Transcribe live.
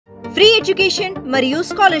Free education మరియు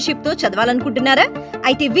scholarship తో చదవాలనుకుంటున్నారా?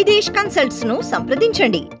 అయితే విదేశ్ కన్సల్ట్స్ ను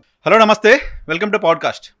సంప్రదించండి. హలో నమస్తే, వెల్కమ్ టు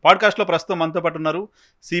పాడ్కాస్ట్లో ప్రస్తుతం మనతో పాటు ఉన్నారు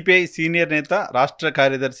సిపిఐ సీనియర్ నేత రాష్ట్ర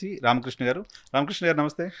కార్యదర్శి రామకృష్ణ గారు. రామకృష్ణ గారు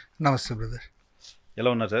నమస్తే. నమస్తే బ్రదర్.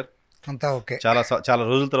 ఎలా ఉన్నారు సార్? అంతా ఓకే. చాలా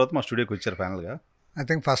రోజుల తర్వాత మా స్టూడియోకి వచ్చారు ఫైనల్గా. ఐ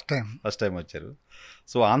థింక్ ఫస్ట్ టైం వచ్చారు.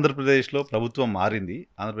 సో ఆంధ్రప్రదేశ్లో ప్రభుత్వం మారింది.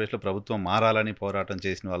 ఆంధ్రప్రదేశ్లో ప్రభుత్వం మారాలని పోరాటం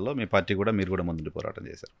చేసిన వాళ్ళు మీ పార్టీ కూడా, మీరు కూడా ముందుండి పోరాటం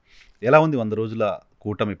చేశారు. ఎలా ఉంది 100 రోజుల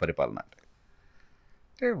కూటమి పరిపాలన?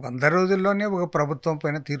 అంటే 100 రోజుల్లోనే ఒక ప్రభుత్వం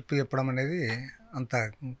పైన తీర్పు చెప్పడం అనేది అంత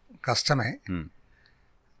కష్టమే.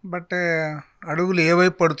 బట్ అడుగులు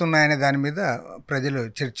ఏవైపు పడుతున్నాయనే దాని మీద ప్రజలు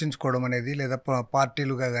చర్చించుకోవడం అనేది, లేదా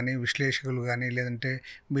పార్టీలుగా కానీ, విశ్లేషకులు కానీ, లేదంటే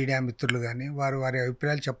మీడియా మిత్రులు కానీ వారి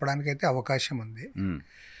అభిప్రాయాలు చెప్పడానికైతే అవకాశం ఉంది.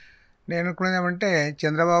 నేను అనుకునేది ఏమంటే,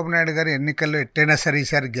 చంద్రబాబు నాయుడు గారు ఎన్నికల్లో ఎట్టైనా సరే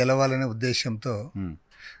ఈసారి గెలవాలనే ఉద్దేశంతో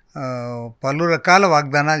పలు రకాల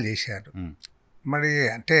వాగ్దానాలు చేశారు. మరి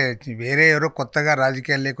అంటే వేరే ఎవరో కొత్తగా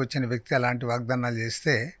రాజకీయాల్లోకి వచ్చిన వ్యక్తి అలాంటి వాగ్దానాలు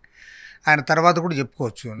చేస్తే ఆయన తర్వాత కూడా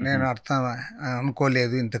చెప్పుకోవచ్చు, నేను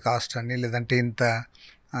అనుకోలేదు ఇంత కాస్ట్ అని, లేదంటే ఇంత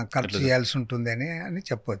ఖర్చు చేయాల్సి ఉంటుంది అని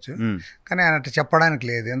చెప్పవచ్చు. కానీ ఆయన అట్లా చెప్పడానికి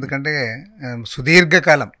లేదు. ఎందుకంటే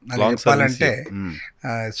సుదీర్ఘకాలం అది చెప్పాలంటే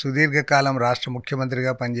సుదీర్ఘకాలం రాష్ట్ర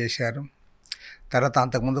ముఖ్యమంత్రిగా పనిచేశారు. తర్వాత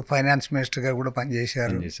అంతకుముందు ఫైనాన్స్ మినిస్టర్గా కూడా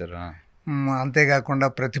పనిచేశారు. అంతేకాకుండా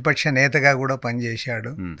ప్రతిపక్ష నేతగా కూడా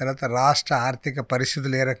పనిచేశాడు. తర్వాత రాష్ట్ర ఆర్థిక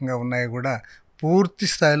పరిస్థితులు ఏ రకంగా ఉన్నాయో కూడా పూర్తి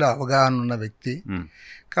స్థాయిలో అవగాహన ఉన్న వ్యక్తి.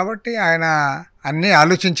 కాబట్టి ఆయన అన్నీ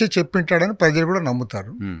ఆలోచించి చెప్పింటాడని ప్రజలు కూడా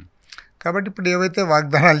నమ్ముతారు. కాబట్టి ఇప్పుడు ఏవైతే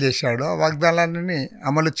వాగ్దానాలు చేశాడో ఆ వాగ్దానాలని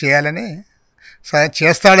అమలు చేయాలని,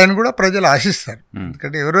 చేస్తాడని కూడా ప్రజలు ఆశిస్తారు.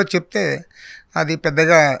 ఎందుకంటే ఎవరో చెప్తే అది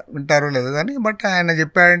పెద్దగా వింటారో లేదు కానీ, బట్ ఆయన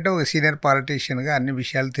చెప్పాడంటే ఒక సీనియర్ పాలిటీషియన్గా, అన్ని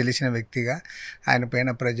విషయాలు తెలిసిన వ్యక్తిగా ఆయన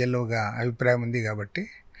పైన ప్రజల్లో ఒక అభిప్రాయం ఉంది కాబట్టి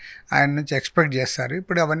ఆయన నుంచి ఎక్స్పెక్ట్ చేస్తారు.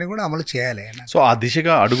 ఇప్పుడు అవన్నీ కూడా అమలు చేయాలి ఆయన. సో ఆ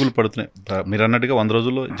దిశగా అడుగులు పడుతున్నాయి. మీరు అన్నట్టుగా 100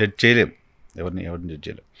 రోజుల్లో జడ్జ్ చేయలేము, ఎవరిని జడ్జ్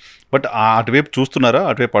చేయలేము. బట్ అటువైపు చూస్తున్నారా,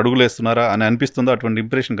 అటువైపు అడుగులు వేస్తున్నారా అని అనిపిస్తుందా? అటువంటి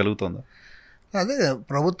ఇంప్రెషన్ కలుగుతుందా? అదే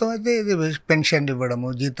ప్రభుత్వం అయితే ఇది పెన్షన్ ఇవ్వడము,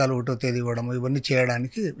 జీతాలు 1వ తేదీ ఇవ్వడము, ఇవన్నీ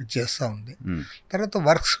చేయడానికి చేస్తూ ఉంది. తర్వాత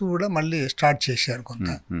వర్క్స్ కూడా మళ్ళీ స్టార్ట్ చేశారు కొంత.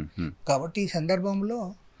 కాబట్టి ఈ సందర్భంలో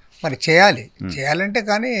మరి చేయాలంటే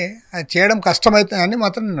కానీ అది చేయడం కష్టమవుతుంది అని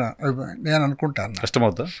మాత్రం నేను అనుకుంటాను.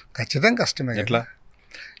 కష్టమవుతా? ఖచ్చితంగా కష్టమే. ఎట్లా?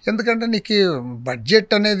 ఎందుకంటే నీకు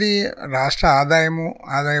బడ్జెట్ అనేది రాష్ట్ర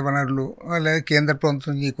ఆదాయ వనరులు, లేదా కేంద్ర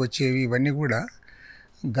ప్రభుత్వం నీకు వచ్చేవి, ఇవన్నీ కూడా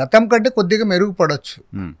గతం కంటే కొద్దిగా మెరుగుపడవచ్చు.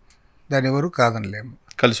 దాని ఎవరు కాదనలేము.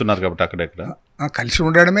 కలిసి ఉన్నారు కాబట్టి అక్కడెక్కడ కలిసి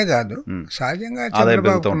ఉండడమే కాదు, సహజంగా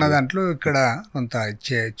చంద్రబాబు ఉన్న దాంట్లో ఇక్కడ కొంత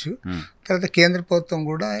చేయొచ్చు. తర్వాత కేంద్ర ప్రభుత్వం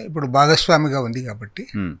కూడా ఇప్పుడు భాగస్వామిగా ఉంది కాబట్టి,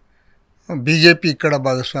 బీజేపీ ఇక్కడ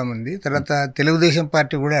భాగస్వామి ఉంది, తర్వాత తెలుగుదేశం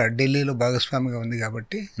పార్టీ కూడా ఢిల్లీలో భాగస్వామిగా ఉంది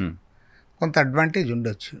కాబట్టి కొంత అడ్వాంటేజ్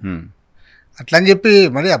ఉండొచ్చు. అట్లా అని చెప్పి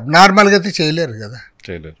మరి అబ్నార్మల్గా అయితే చేయలేరు కదా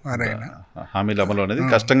వారైనా. హామీలు అమలు అనేది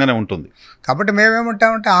కష్టంగానే ఉంటుంది. కాబట్టి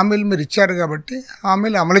మేమేమంటామంటే, హామీలు మీరు ఇచ్చారు కాబట్టి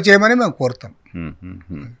హామీలు అమలు చేయమని మేము కోరుతాం.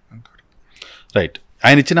 రైట్.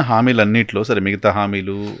 ఆయన ఇచ్చిన హామీలు అన్నింటిలో సరే, మిగతా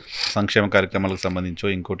హామీలు సంక్షేమ కార్యక్రమాలకు సంబంధించో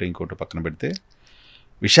ఇంకోటి పక్కన పెడితే,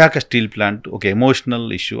 విశాఖ స్టీల్ ప్లాంట్ ఒక ఎమోషనల్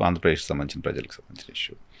ఇష్యూ, ఆంధ్రప్రదేశ్కి సంబంధించిన ప్రజలకు సంబంధించిన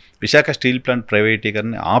ఇష్యూ. విశాఖ స్టీల్ ప్లాంట్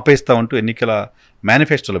ప్రైవేటీకరణ ఆపేస్తామంటూ ఎన్నికల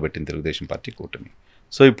మేనిఫెస్టోలో పెట్టింది తెలుగుదేశం పార్టీ కూటమి.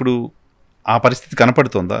 సో ఇప్పుడు ఆ పరిస్థితి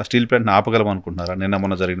కనపడుతుందా? స్టీల్ ప్లాంట్ని ఆపగలం అనుకుంటున్నారా? నిన్న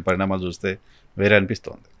మొన్న జరిగిన పరిణామాలు చూస్తే వేరే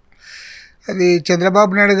అనిపిస్తోంది. అది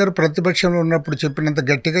చంద్రబాబు నాయుడు గారు ప్రతిపక్షంలో ఉన్నప్పుడు చెప్పినంత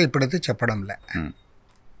గట్టిగా ఇప్పుడైతే చెప్పడంలే.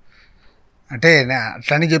 అంటే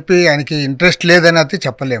అట్లని చెప్పి ఆయనకి ఇంట్రెస్ట్ లేదని అయితే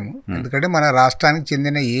చెప్పలేము. ఎందుకంటే మన రాష్ట్రానికి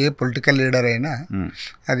చెందిన ఏ పొలిటికల్ లీడర్ అయినా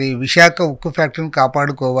అది విశాఖ ఉక్కు ఫ్యాక్టరీని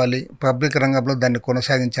కాపాడుకోవాలి, పబ్లిక్ రంగంలో దాన్ని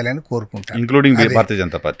కొనసాగించాలని కోరుకుంటారు, including Bharatiya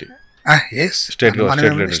Janata party.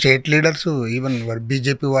 State leaders, even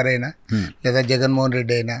BJP వారైనా, లేదా జగన్మోహన్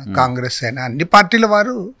రెడ్డి అయినా, కాంగ్రెస్ అయినా, అన్ని పార్టీల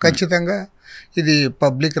వారు ఖచ్చితంగా ఇది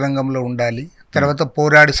పబ్లిక్ రంగంలో ఉండాలి. తర్వాత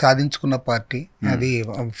పోరాడి సాధించుకున్న పార్టీ అది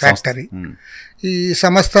ఫ్యాక్టరీ. ఈ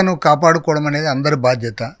సంస్థను కాపాడుకోవడం అనేది అందరి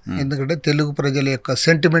బాధ్యత. ఎందుకంటే తెలుగు ప్రజల యొక్క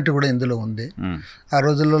సెంటిమెంట్ కూడా ఇందులో ఉంది. ఆ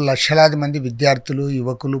రోజుల్లో లక్షలాది మంది విద్యార్థులు,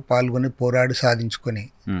 యువకులు పాల్గొని పోరాడి సాధించుకొని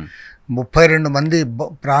 32 మంది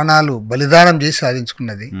ప్రాణాలు బలిదానం చేసి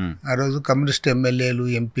సాధించుకున్నది. ఆ రోజు కమ్యూనిస్ట్ ఎమ్మెల్యేలు,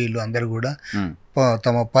 ఎంపీలు అందరూ కూడా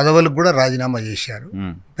తమ పదవులకు కూడా రాజీనామా చేశారు.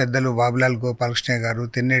 పెద్దలు బాబులాల్ గోపాలకృష్ణ గారు,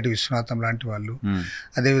 తెన్నేటి విశ్వనాథం లాంటి వాళ్ళు,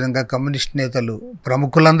 అదేవిధంగా కమ్యూనిస్ట్ నేతలు,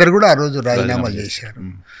 ప్రముఖులందరూ కూడా ఆ రోజు రాజీనామాలు చేశారు.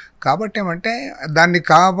 కాబట్టి ఏమంటే దాన్ని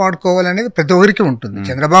కాపాడుకోవాలనేది ప్రతి ఒక్కరికి ఉంటుంది.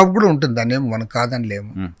 చంద్రబాబు కూడా ఉంటుంది, దాన్ని ఏమో మనం కాదని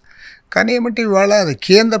లేము. కానీ ఏమంటే ఇవాళ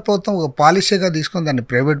కేంద్ర ప్రభుత్వం ఒక పాలసీగా తీసుకొని దాన్ని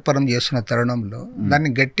ప్రైవేట్ పరం చేస్తున్న తరుణంలో దాన్ని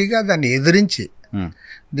గట్టిగా దాన్ని ఎదిరించి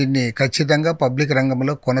దీన్ని ఖచ్చితంగా పబ్లిక్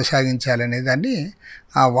రంగంలో కొనసాగించాలనే దాన్ని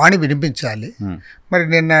ఆ వాణి వినిపించాలి. మరి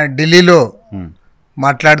నిన్న ఢిల్లీలో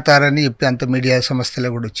మాట్లాడతారని చెప్పి అంత మీడియా సంస్థలో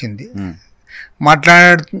కూడా వచ్చింది.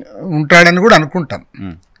 ఉంటాడని కూడా అనుకుంటాం.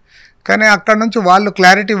 కానీ అక్కడ నుంచి వాళ్ళు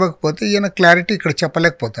క్లారిటీ ఇవ్వకపోతే ఈయన క్లారిటీ ఇక్కడ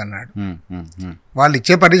చెప్పలేకపోతున్నాడు. వాళ్ళు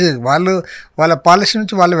ఇచ్చే పరిస్థితి వాళ్ళ పాలసీ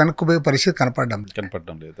నుంచి వాళ్ళు వెనక్కిపోయే పరిస్థితి కనపడడం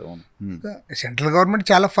లేదు. సెంట్రల్ గవర్నమెంట్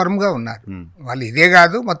చాలా ఫర్మ్గా ఉన్నారు. వాళ్ళు ఇదే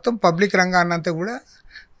కాదు, మొత్తం పబ్లిక్ రంగాన్నంతా కూడా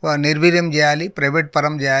నిర్వీర్యం చేయాలి, ప్రైవేట్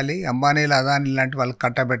పరం చేయాలి, అంబానీలు అదానీ లాంటి వాళ్ళకి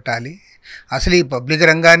కట్టబెట్టాలి. అసలు ఈ పబ్లిక్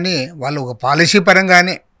రంగాన్ని వాళ్ళు ఒక పాలసీ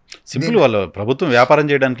పరంగానే సింపుల్, వాళ్ళు ప్రభుత్వం వ్యాపారం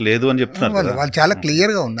చేయడానికి లేదు అని చెప్తున్నారు. వాళ్ళు చాలా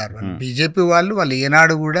క్లియర్గా ఉన్నారు. బీజేపీ వాళ్ళు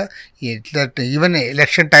ఏనాడు కూడా ఈవెన్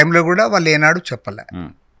ఎలక్షన్ టైంలో కూడా వాళ్ళు ఏనాడు చెప్పలే.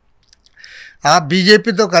 ఆ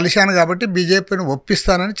బీజేపీతో కలిశాను కాబట్టి బీజేపీని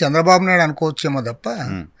ఒప్పిస్తానని చంద్రబాబు నాయుడు అనుకోవచ్చేమో తప్ప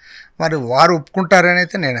మరి వారు ఒప్పుకుంటారని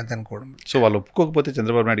అయితే నేనైతే అనుకోవడం. సో వాళ్ళు ఒప్పుకోకపోతే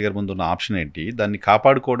చంద్రబాబు నాయుడు గారి ముందు ఉన్న ఆప్షన్ ఏంటి? దాన్ని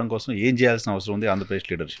కాపాడుకోవడం కోసం ఏం చేయాల్సిన అవసరం ఉంది ఆంధ్రప్రదేశ్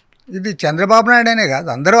లీడర్షిప్? ఇది చంద్రబాబు నాయుడు అనే కాదు,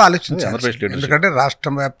 అందరూ ఆలోచించారు. ఎందుకంటే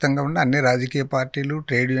రాష్ట్ర వ్యాప్తంగా ఉన్న అన్ని రాజకీయ పార్టీలు,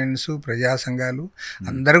 ట్రేడ్ యూనియన్స్, ప్రజా సంఘాలు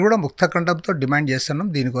అందరూ కూడా ముక్తకంఠంతో డిమాండ్ చేస్తున్నాం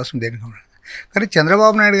దీనికోసం దేనికోసం. కానీ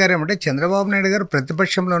చంద్రబాబు నాయుడు గారు ఏమంటే, చంద్రబాబు నాయుడు గారు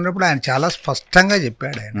ప్రతిపక్షంలో ఉన్నప్పుడు ఆయన చాలా స్పష్టంగా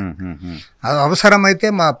చెప్పాడు. ఆయన అవసరమైతే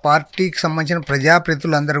మా పార్టీకి సంబంధించిన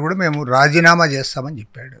ప్రజాప్రతినిధులందరూ కూడా మేము రాజీనామా చేస్తామని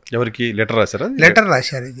చెప్పాడు. ఎవరికి లెటర్ రాశారా? లెటర్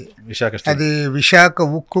రాశారు. ఇది అది విశాఖ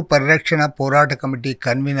ఉక్కు పరిరక్షణ పోరాట కమిటీ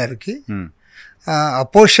కన్వీనర్కి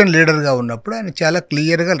అపోజిషన్ లీడర్గా ఉన్నప్పుడు ఆయన చాలా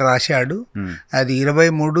క్లియర్గా రాశాడు. అది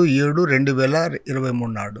 23/7/2023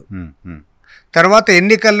 నాడు. తర్వాత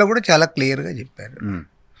ఎన్నికల్లో కూడా చాలా క్లియర్గా చెప్పారు.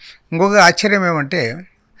 ఇంకొక ఆశ్చర్యం ఏమంటే,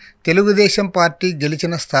 తెలుగుదేశం పార్టీ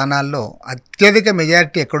గెలిచిన స్థానాల్లో అత్యధిక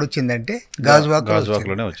మెజారిటీ ఎక్కడొచ్చిందంటే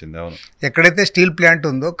గాజువాక్లోనే వచ్చింది. ఎక్కడైతే స్టీల్ ప్లాంట్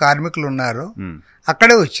ఉందో, కార్మికులు ఉన్నారో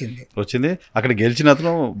అక్కడే వచ్చింది. అక్కడ గెలిచిన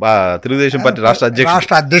అతను తెలుగుదేశం పార్టీ రాష్ట్ర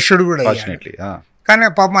అధ్యక్షుడు కూడా. కానీ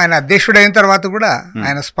పాపం ఆయన అధ్యక్షుడు అయిన తర్వాత కూడా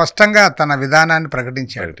ఆయన స్పష్టంగా తన విధానాన్ని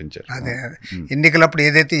ప్రకటించాడు. అదే ఎన్నికలప్పుడు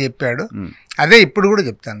ఏదైతే చెప్పాడో అదే ఇప్పుడు కూడా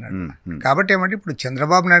చెప్తాను. కాబట్టి ఏమంటే ఇప్పుడు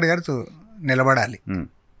చంద్రబాబు నాయుడు గారు నిలబడాలి.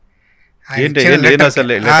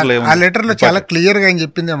 ఆ లెటర్లో చాలా క్లియర్గా ఆయన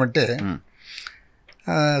చెప్పింది ఏమంటే,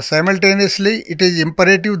 simultaneously it is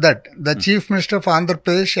imperative that the chief minister of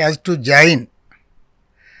Andhra Pradesh has to join,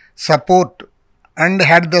 support and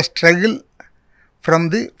had the struggle from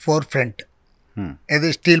the four front. ఇది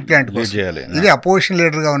స్టీల్ ప్లాంట్ కోసం. ఇది అపోజిషన్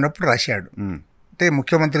లీడర్గా ఉన్నప్పుడు రాశాడు. అంటే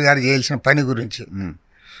ముఖ్యమంత్రి గారు చేయాల్సిన పని గురించి.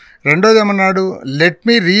 రెండోది ఏమన్నాడు, let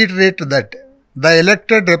me reiterate that the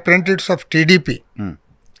elected representatives of TDP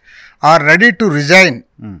are ready to resign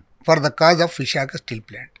for the cause of Visakha steel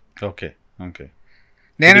plant.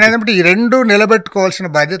 నేను ఏంటంటే ఈ రెండు నిలబెట్టుకోవాల్సిన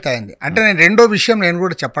బాధ్యత అయింది. అంటే నేను రెండో విషయం నేను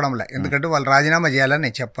కూడా చెప్పడంలే, ఎందుకంటే వాళ్ళు రాజీనామా చేయాలని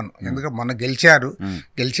నేను చెప్పను. ఎందుకంటే మొన్న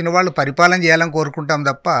గెలిచిన వాళ్ళు పరిపాలన చేయాలని కోరుకుంటాం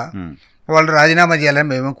తప్ప వాళ్ళు రాజీనామా చేయాలని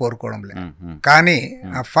మేమేం కోరుకోవడం లేదు. కానీ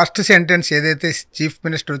ఆ ఫస్ట్ సెంటెన్స్ ఏదైతే చీఫ్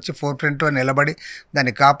మినిస్టర్ వచ్చి ఫోర్ ఫ్రంట్లో నిలబడి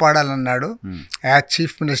దాన్ని కాపాడాలన్నాడు, as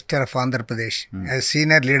chief minister of Andhra Pradesh, as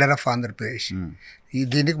senior leader of Andhra Pradesh,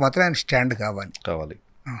 దీనికి మాత్రం ఆయన స్టాండ్ కావాలి.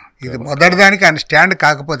 ఇది మొదటి దానికి ఆయన స్టాండ్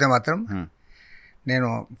కాకపోతే మాత్రం నేను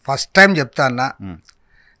ఫస్ట్ టైం చెప్తాన్నా,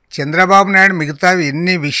 చంద్రబాబు నాయుడు మిగతావి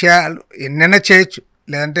ఎన్ని విషయాలు ఎన్నైనా చేయొచ్చు,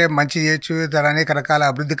 లేదంటే మంచి చేయొచ్చు, ఇతర అనేక రకాల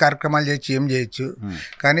అభివృద్ధి కార్యక్రమాలు చేయొచ్చు, ఏం చేయొచ్చు.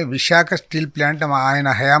 కానీ విశాఖ స్టీల్ ప్లాంట్ ఆయన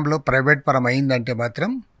హయాంలో ప్రైవేట్ పరం అయిందంటే మాత్రం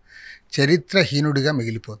చరిత్రహీనుడిగా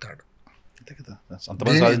మిగిలిపోతాడు.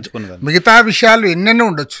 మిగతా విషయాలు ఎన్నెన్నో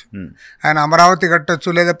ఉండొచ్చు. ఆయన అమరావతి కట్టొచ్చు,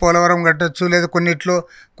 లేదా పోలవరం కట్టొచ్చు, లేదా కొన్నిట్లో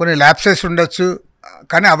కొన్ని ల్యాప్సెస్ ఉండొచ్చు.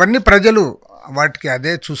 కానీ అవన్నీ ప్రజలు వాటికి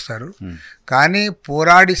అదే చూస్తారు. కానీ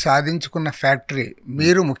పోరాడి సాధించుకున్న ఫ్యాక్టరీ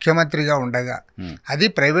మీరు ముఖ్యమంత్రిగా ఉండగా అది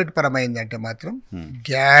ప్రైవేట్ పరమైందంటే మాత్రం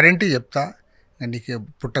గ్యారంటీ చెప్తా నీకు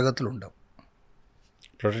పుట్టగతులు ఉండవు.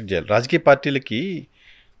 ప్రొటెక్ట్ చేయాలి. రాజకీయ పార్టీలకి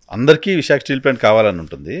అందరికీ విశాఖ స్టీల్ ప్లాంట్ కావాలని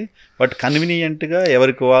ఉంటుంది. బట్ కన్వీనియంట్గా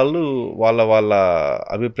ఎవరికి వాళ్ళు వాళ్ళ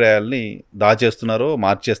అభిప్రాయాల్ని దాచేస్తున్నారో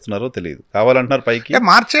మార్చేస్తున్నారో తెలియదు. కావాలంటున్నారు పైకి,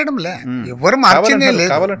 మార్చేయడంలే ఎవరు మార్చేదే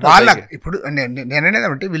లేదు. ఇప్పుడు నేననేది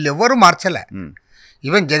అంటే వీళ్ళు ఎవరు మార్చలే.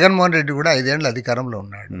 ఈవెన్ జగన్మోహన్ రెడ్డి కూడా 5 ఏళ్ళు అధికారంలో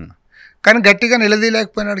ఉన్నాడు, కానీ గట్టిగా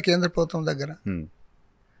నిలదీయలేకపోయినాడు కేంద్ర ప్రభుత్వం దగ్గర,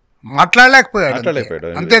 మాట్లాడలేకపోయాడు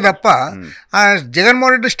అంతే తప్ప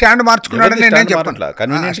జగన్మోహన్ రెడ్డి స్టాండ్ మార్చుకున్నాడని నేను చెప్పను.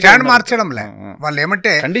 స్టాండ్ మార్చడంలే, వాళ్ళు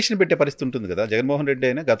ఏమంటే కండిషన్ పెట్టే పరిస్థితి ఉంటుంది కదా. జగన్మోహన్ రెడ్డి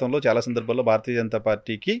అయినా గతంలో చాలా సందర్భాల్లో భారతీయ జనతా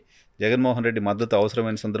పార్టీకి జగన్మోహన్ రెడ్డి మద్దతు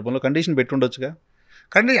అవసరమైన సందర్భంలో కండిషన్ పెట్టి ఉండొచ్చుగా.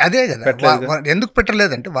 కానీ అదే కదా ఎందుకు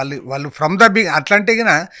పెట్టలేదంటే వాళ్ళు ఫ్రమ్ ద బిగ్ అట్లాంటి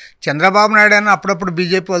చంద్రబాబు నాయుడు అయినా అప్పుడప్పుడు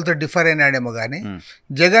బీజేపీ వాళ్ళతో డిఫర్ అయినాడేమో కానీ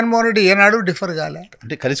జగన్మోహన్ రెడ్డి ఏనాడు డిఫర్ కాలే.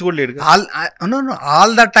 అంటే కలిసి కూడా లేడు,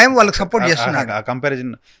 ఆల్ ద టైం వాళ్ళకి సపోర్ట్ చేస్తున్నాడు.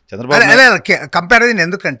 కంపారిజన్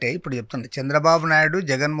ఎందుకంటే ఇప్పుడు చెప్తుంది, చంద్రబాబు నాయుడు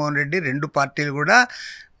జగన్మోహన్ రెడ్డి రెండు పార్టీలు కూడా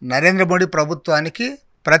నరేంద్ర మోడీ ప్రభుత్వానికి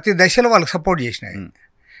ప్రతి దశలో వాళ్ళకి సపోర్ట్ చేసినాయి.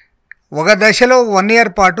 ఒక దశలో 1 year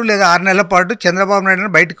పాటు లేదా 6 నెలల పాటు చంద్రబాబు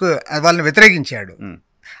నాయుడు బయటకు వాళ్ళని వ్యతిరేకించాడు.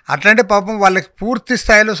 అట్లాంటి పాపం వాళ్ళకి పూర్తి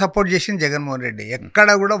స్థాయిలో సపోర్ట్ చేసింది జగన్మోహన్ రెడ్డి. ఎక్కడ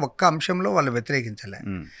కూడా ఒక్క అంశంలో వాళ్ళు వ్యతిరేకించలే.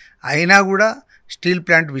 అయినా కూడా స్టీల్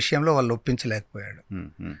ప్లాంట్ విషయంలో వాళ్ళు ఒప్పించలేకపోయాడు.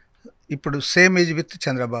 ఇప్పుడు same age with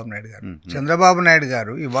Chandrababu Naidu గారు. చంద్రబాబు నాయుడు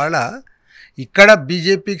గారు ఇవాళ ఇక్కడ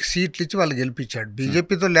బీజేపీకి సీట్లు ఇచ్చి వాళ్ళు గెలిపించాడు.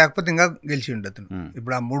 బీజేపీతో లేకపోతే ఇంకా గెలిచి ఉండదు.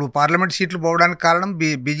 ఇప్పుడు ఆ 3 పార్లమెంట్ సీట్లు పోవడానికి కారణం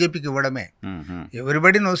బీజేపీకి ఇవ్వడమే.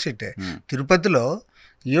 Everybody no seat. తిరుపతిలో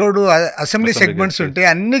 7 అసెంబ్లీ సెగ్మెంట్స్ ఉంటే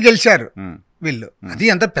అన్ని గెలిచారు వీళ్ళు. అది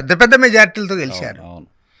అంత పెద్ద పెద్ద మెజార్టీలతో గెలిచారు.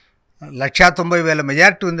 1,90,000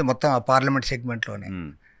 మెజార్టీ ఉంది మొత్తం ఆ పార్లమెంట్ సెగ్మెంట్లోనే.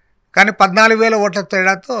 కానీ 14,000 ఓట్ల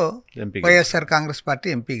తేడాతో వైఎస్ఆర్ కాంగ్రెస్ పార్టీ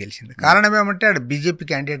ఎంపీ గెలిచింది. కారణం ఏమంటే ఆడు బీజేపీ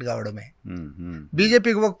క్యాండిడేట్ కావడమే.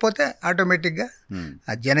 బీజేపీకి పోకపోతే ఆటోమేటిక్గా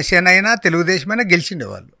జనసేన అయినా తెలుగుదేశం అయినా గెలిచిండే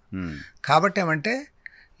వాళ్ళు. కాబట్టి ఏమంటే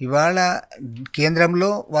ఇవాళ కేంద్రంలో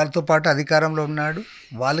వాళ్ళతో పాటు అధికారంలో ఉన్నాడు.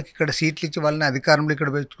 వాళ్ళకి ఇక్కడ సీట్లు ఇచ్చి వాళ్ళని అధికారంలో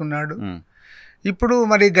ఇక్కడ పెట్టుకున్నాడు. ఇప్పుడు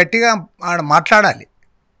మరి గట్టిగా ఆడ మాట్లాడాలి.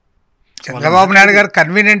 చంద్రబాబు నాయుడు గారు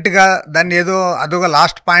కన్వీనియంట్గా దాన్ని ఏదో అదొక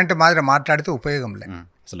లాస్ట్ పాయింట్ మాదిరి మాట్లాడితే ఉపయోగం లేదు.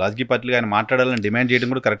 అసలు రాజకీయ పార్టీలు ఆయన మాట్లాడాలని డిమాండ్ చేయడం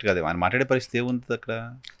కూడా కరెక్ట్ కాదు. ఆయన మాట్లాడే పరిస్థితి ఏముంది అక్కడ?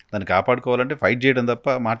 దాన్ని కాపాడుకోవాలంటే ఫైట్ చేయడం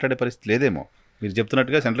తప్ప మాట్లాడే పరిస్థితి లేదేమో. మీరు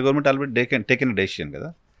చెప్తున్నట్టుగా central government already taken decision కదా,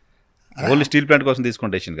 ఓన్లీ స్టీల్ ప్లాంట్ కోసం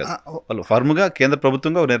తీసుకున్న డెసిషన్ కదా. వాళ్ళు ఫర్మ్గా కేంద్ర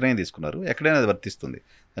ప్రభుత్వంగా ఒక నిర్ణయం తీసుకున్నారు. ఎక్కడైనా అది వర్తిస్తుంది.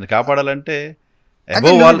 దాన్ని కాపాడాలంటే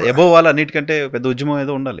ఎబోవ్ వాళ్ళ అన్నిటికంటే పెద్ద ఉద్యమం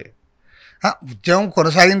ఏదో ఉండాలి. ఉద్యమం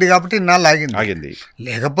కొనసాగింది కాబట్టి ఇన్నాళ్ళు ఆగింది.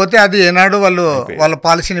 లేకపోతే అది ఏనాడు వాళ్ళ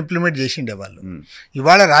పాలసీని ఇంప్లిమెంట్ చేసిండే వాళ్ళు.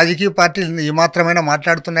 ఇవాళ రాజకీయ పార్టీలు ఈ మాత్రమైనా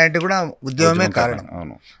మాట్లాడుతున్నాయంటే కూడా ఉద్యమమే కారణం.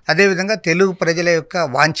 అదేవిధంగా తెలుగు ప్రజల యొక్క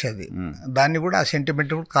వాంఛ అది. దాన్ని కూడా ఆ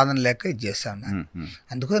సెంటిమెంట్ కూడా కాదని లేక ఇది చేస్తాను.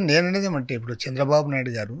 అందుకని నేను అనేది ఏమంటే ఇప్పుడు చంద్రబాబు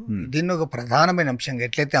నాయుడు గారు దీన్ని ఒక ప్రధానమైన అంశంగా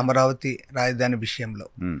ఎట్లయితే అమరావతి రాజధాని విషయంలో,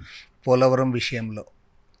 పోలవరం విషయంలో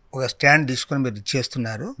ఒక స్టాండ్ తీసుకొని మీరు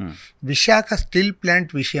చేస్తున్నారు, విశాఖ స్టీల్ ప్లాంట్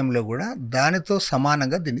విషయంలో కూడా దానితో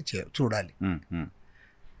సమానంగా దీన్ని చూడాలి.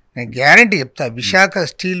 నేను గ్యారంటీ చెప్తా, విశాఖ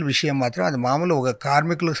స్టీల్ విషయం మాత్రం అది మామూలు ఒక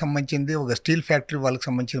కార్మికులకు సంబంధించింది, ఒక స్టీల్ ఫ్యాక్టరీ వాళ్ళకి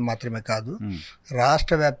సంబంధించింది మాత్రమే కాదు,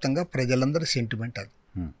 రాష్ట్ర వ్యాప్తంగా ప్రజలందరూ సెంటిమెంట్ అది.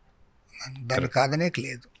 దాన్ని కాదనే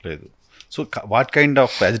లేదు. So what kind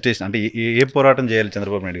of agitation అంటే ఏ పోరాటం చేయాలి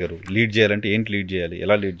చంద్రబాబు నాయుడు గారు? లీడ్ చేయాలంటే ఏంటి లీడ్ చేయాలి?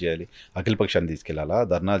 ఎలా లీడ్ చేయాలి? అఖిలపక్షాన్ని తీసుకెళ్లాలా?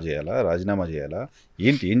 ధర్నా చేయాలా? రాజీనామా చేయాలా?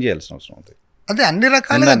 ఏం చేయాల్సిన అవసరం ఉంది? అదే అన్ని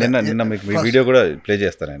రకాలుగా. నిన్న మీకు మీ వీడియో కూడా ప్లే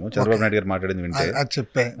చేస్తాను నేను. చంద్రబాబు నాయుడు గారు మాట్లాడింది వింటే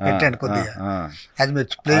అది మీరు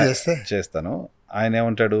ప్లే చేస్తాను. ఆయన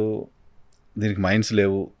ఏమంటాడు, దీనికి మైండ్స్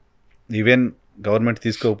లేవు, ఈవెన్ గవర్నమెంట్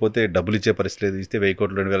తీసుకోకపోతే డబ్బులు ఇచ్చే పరిస్థితి లేదు, ఇస్తే 1,000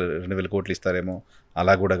 కోట్లు 2,000 కోట్లు ఇస్తారేమో,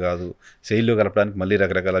 అలా కూడా కాదు, సెయిల్లో కలపడానికి మళ్ళీ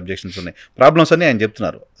రకరకాల అబ్జెక్షన్స్ ఉన్నాయి, ప్రాబ్లమ్స్ అన్నీ ఆయన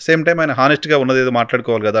చెప్తున్నారు. సేమ్ టైం ఆయన హానెస్ట్గా ఉన్నది ఏదో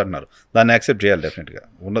మాట్లాడుకోవాలి కదా అంటున్నారు. దాన్ని యాక్సెప్ట్ చేయాలి, డెఫినెట్గా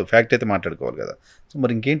ఉన్న ఫ్యాక్ట్ అయితే మాట్లాడుకోవాలి కదా. సో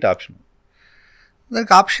మరి ఇంకేంటి ఆప్షన్?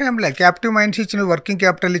 దానికి ఆప్షన్ ఏం లేదు. క్యాపిటివ్ మైన్స్ ఇచ్చిన, వర్కింగ్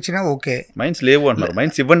క్యాపిటల్ ఇచ్చినా ఓకే. మైన్స్ లేవు అంటున్నారు.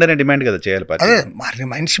 మైన్స్ ఇవ్వండి అనే డిమాండ్ కదా చేయాలి. అదే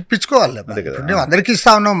మరి మైన్స్ ఇప్పించుకోవాలి. అందరికి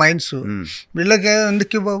ఇస్తా ఉన్నావు మైన్స్, వీళ్ళకి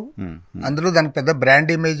ఎందుకు ఇవ్వవు? అందులో దానికి పెద్ద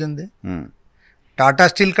బ్రాండ్ ఇమేజ్ ఉంది. టాటా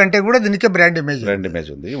స్టీల్ కంటే కూడా దీనికే బ్రాండ్ ఇమేజ్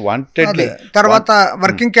ఉంది. తర్వాత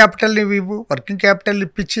వర్కింగ్ క్యాపిటల్ ఇవ్వు, వర్కింగ్ క్యాపిటల్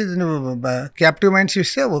ఇప్పించి నువ్వు క్యాపిటివ్ మైన్స్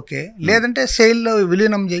ఇస్తే ఓకే. లేదంటే సెయిల్లో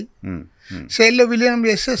విలీనం చేయి. సెయిల్లో విలీనం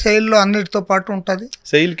చేస్తే సెయిల్లో అన్నిటితో పాటు ఉంటుంది.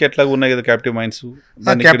 సెయిల్కి ఎట్లా ఉన్నాయి కదా క్యాపిటివ్ మైన్స్,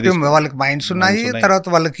 వాళ్ళకి మైన్స్ ఉన్నాయి, తర్వాత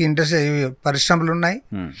వాళ్ళకి పరిశ్రమలు ఉన్నాయి.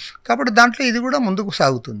 కాబట్టి దాంట్లో ఇది కూడా ముందుకు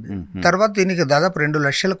సాగుతుంది. తర్వాత దీనికి దాదాపు 2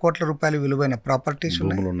 లక్షల కోట్ల రూపాయలు విలువైన ప్రాపర్టీస్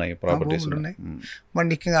ఉన్నాయి. మరి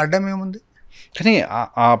నీకు అడ్డం ఏముంది? కానీ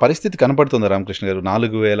ఆ పరిస్థితి కనపడుతుంది రామకృష్ణ గారు.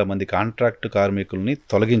 4,000 మంది కాంట్రాక్ట్ కార్మికుల్ని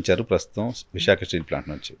తొలగించారు ప్రస్తుతం విశాఖ స్టీల్ ప్లాంట్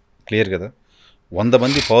నుంచి. క్లియర్ కదా. 100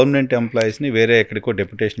 మంది పర్మనెంట్ ఎంప్లాయీస్ని వేరే ఎక్కడికో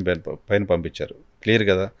డెప్యుటేషన్ పైన పంపించారు. క్లియర్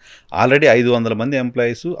కదా. ఆల్రెడీ 500 మంది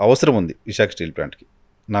ఎంప్లాయీస్ అవసరం ఉంది విశాఖ స్టీల్ ప్లాంట్కి.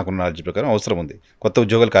 నాకున్న నాలెడ్జ్ ప్రకారం అవసరం ఉంది. కొత్త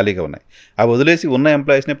ఉద్యోగాలు ఖాళీగా ఉన్నాయి. అవి వదిలేసి ఉన్న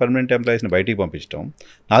ఎంప్లాయీస్ని, పర్మనెంట్ ఎంప్లాయీస్ని బయటికి పంపించడం,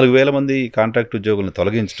 4,000 మంది కాంట్రాక్ట్ ఉద్యోగులను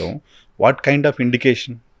తొలగించడం, వాట్ కైండ్ ఆఫ్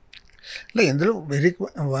ఇండికేషన్? ఇందులో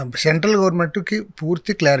సెంట్రల్ గవర్నమెంట్కి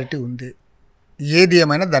పూర్తి క్లారిటీ ఉంది. ఏది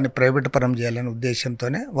ఏమైనా దాన్ని ప్రైవేట్ పరం చేయాలనే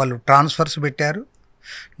ఉద్దేశంతోనే వాళ్ళు ట్రాన్స్ఫర్స్ పెట్టారు.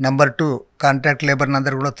 నెంబర్ 2 కాంట్రాక్ట్ లేబర్ని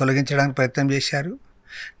అందరూ కూడా తొలగించడానికి ప్రయత్నం చేశారు.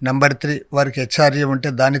 నెంబర్ 3 వారికి హెచ్ఆర్ఏ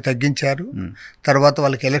ఉంటే దాన్ని తగ్గించారు. తర్వాత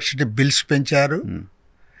వాళ్ళకి ఎలక్ట్రిసిటీ బిల్స్ పెంచారు.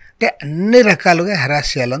 అంటే అన్ని రకాలుగా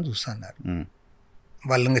హెరాస్ చేయాలని చూస్తున్నారు.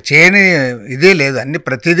 వాళ్ళు ఇంకా చేయని ఇదే లేదు.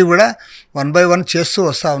 ప్రతిదీ కూడా 1 by 1 చేస్తూ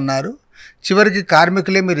వస్తూ ఉన్నారు. చివరికి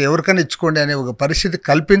కార్మికులే మీరు ఎవరికైనా ఇచ్చుకోండి అనే ఒక పరిస్థితి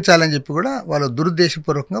కల్పించాలని చెప్పి కూడా వాళ్ళు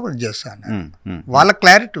దురుద్దేశపూర్వకంగా వాళ్ళు చేస్తాను. వాళ్ళ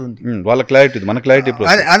క్లారిటీ ఉంది, మన క్లారిటీ.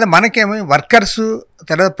 అదే మనకేమో వర్కర్స్,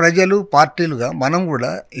 తర్వాత ప్రజలు, పార్టీలుగా మనం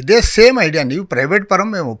కూడా ఇదే సేమ్ ఐడియా. నీవు ప్రైవేట్ పరం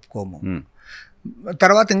మేము ఒప్పుకోము,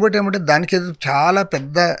 తర్వాత ఇంకోటి ఏమంటే దానికి ఏదో చాలా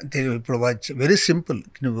పెద్ద ఇప్పుడు వెరీ సింపుల్,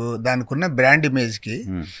 నువ్వు దానికి ఉన్న బ్రాండ్ ఇమేజ్కి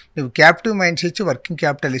నువ్వు క్యాపిటివ్ మైండ్స్ ఇచ్చి వర్కింగ్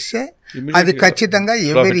క్యాపిటల్ ఇస్తే అది ఖచ్చితంగా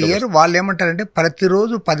ఎవ్రీ ఇయర్ వాళ్ళు ఏమంటారంటే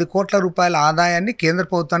ప్రతిరోజు 10 కోట్ల రూపాయల ఆదాయాన్ని కేంద్ర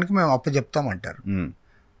ప్రభుత్వానికి మేము అప్పచెప్తామంటారు.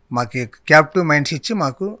 మాకు క్యాపిటివ్ మైండ్స్ ఇచ్చి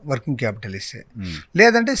మాకు వర్కింగ్ క్యాపిటల్ ఇస్తే,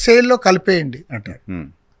 లేదంటే సేల్లో కలిపేయండి అంటారు.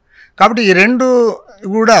 కాబట్టి ఈ రెండు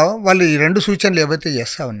కూడా వాళ్ళు ఈ రెండు సూచనలు ఏవైతే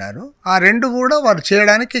చేస్తూ ఉన్నారో ఆ రెండు కూడా వారు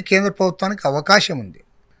చేయడానికి కేంద్ర ప్రభుత్వానికి అవకాశం ఉంది.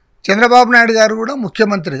 చంద్రబాబు నాయుడు గారు కూడా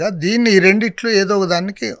ముఖ్యమంత్రిగా దీన్ని ఈ రెండిట్లో ఏదో ఒక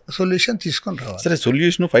దానికి సొల్యూషన్ తీసుకొని రావాలి. సరే,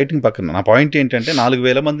 సొల్యూషన్ ఫైటింగ్ పక్కన, నా పాయింట్ ఏంటంటే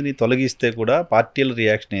 4,000 మందిని తొలగిస్తే కూడా పార్టీల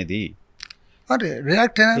రియాక్షన్ ఏది?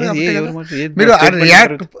 రియాక్ట్ మీరు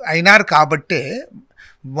రియాక్ట్ అయినారు కాబట్టే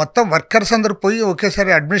మొత్తం వర్కర్స్ అందరూ పోయి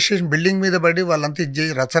ఒకేసారి అడ్మినిస్ట్రేషన్ బిల్డింగ్ మీద పడి వాళ్ళంతా ఇది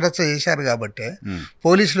రచ్చరచ్చ చేశారు కాబట్టి,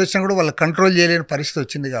 పోలీసులు వచ్చినా కూడా వాళ్ళు కంట్రోల్ చేయలేని పరిస్థితి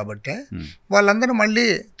వచ్చింది కాబట్టి వాళ్ళందరూ మళ్ళీ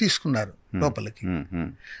తీసుకున్నారు లోపలికి.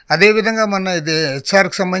 అదేవిధంగా మన ఇది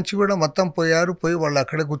హెచ్ఆర్కి సంబంధించి కూడా మొత్తం పోయి వాళ్ళు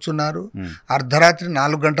అక్కడే కూర్చున్నారు. అర్ధరాత్రి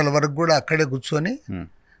 4 గంటల వరకు కూడా అక్కడే కూర్చొని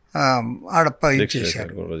ఆడప్ప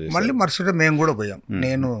ఇచ్చేసారు. మళ్ళీ మరుసటి మేము కూడా పోయాం,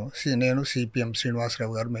 నేను సిపిఎం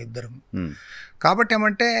శ్రీనివాసరావు గారు మేము ఇద్దరం. కాబట్టి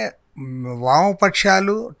ఏమంటే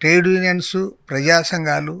వామపక్షాలు, ట్రేడ్ యూనియన్స్, ప్రజా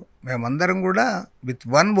సంఘాలు మేమందరం కూడా విత్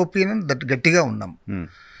వన్ ఒపీనియన్ దట్ గట్టిగా ఉన్నాం.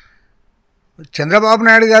 చంద్రబాబు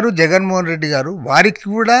నాయుడు గారు, జగన్మోహన్ రెడ్డి గారు వారికి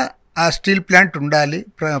కూడా ఆ స్టీల్ ప్లాంట్ ఉండాలి,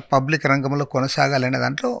 పబ్లిక్ రంగంలో కొనసాగాలనే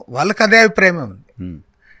దాంట్లో వాళ్ళకి అదే అభిప్రాయమే ఉంది.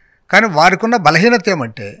 కానీ వారికి ఉన్న బలహీనత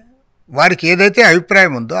ఏమంటే వారికి ఏదైతే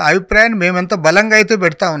అభిప్రాయం ఉందో ఆ అభిప్రాయాన్ని మేము ఎంత బలంగా అయితే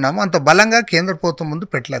పెడతా ఉన్నామో అంత బలంగా కేంద్ర ప్రభుత్వం ముందు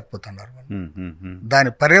పెట్టలేకపోతున్నారు.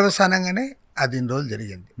 దాని పర్యవసానంగానే అది ఇన్ని రోజులు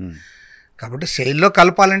జరిగింది. కాబట్టి సెయిల్లో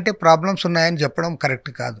కలపాలంటే ప్రాబ్లమ్స్ ఉన్నాయని చెప్పడం కరెక్ట్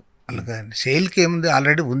కాదు. అలాగే సెయిల్కి ఏముంది,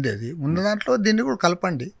 ఆల్రెడీ ఉంది, అది ఉన్న దాంట్లో దీన్ని కూడా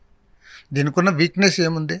కలపండి. దీనికి ఉన్న వీక్నెస్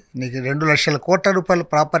ఏముంది? నీకు 2 లక్షల కోట్ల రూపాయల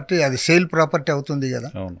ప్రాపర్టీ, అది సేల్ ప్రాపర్టీ అవుతుంది కదా.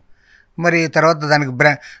 మరి తర్వాత దానికి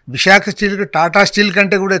విశాఖ స్టీల్కి టాటా స్టీల్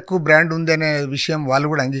కంటే కూడా ఎక్కువ బ్రాండ్ ఉంది అనే విషయం వాళ్ళు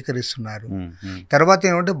కూడా అంగీకరిస్తున్నారు. తర్వాత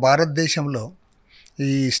ఏమంటే భారతదేశంలో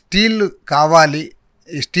ఈ స్టీల్ కావాలి,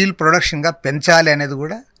 ఈ స్టీల్ ప్రొడక్షన్గా పెంచాలి అనేది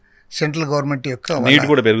కూడా సెంట్రల్ గవర్నమెంట్ యొక్క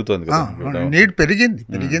నీడ్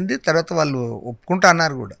పెరిగింది. తర్వాత వాళ్ళు ఒప్పుకుంటా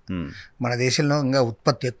అన్నారు కూడా మన దేశంలో ఇంకా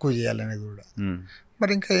ఉత్పత్తి ఎక్కువ చేయాలనేది కూడా.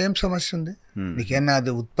 మరి ఇంకా ఏం సమస్య ఉంది? నీకేనా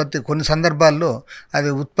అది ఉత్పత్తి కొన్ని సందర్భాల్లో అది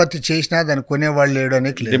ఉత్పత్తి చేసినా దాన్ని కొనేవాళ్ళు లేడు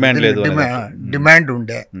అనే డిమాండ్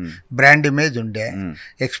ఉండే, బ్రాండ్ ఇమేజ్ ఉండే,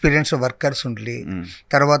 ఎక్స్పీరియన్స్ వర్కర్స్ ఉండి,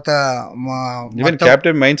 తర్వాత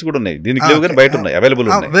మైన్స్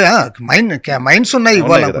ఉన్నాయి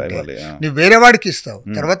ఇవ్వాలనుకుంటే నువ్వు వేరే వాడికి ఇస్తావు.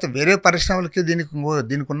 తర్వాత వేరే పరిశ్రమలకి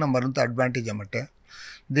దీనికి ఉన్న మరింత అడ్వాంటేజ్ ఏమంటే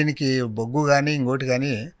దీనికి బొగ్గు కానీ ఇంకోటి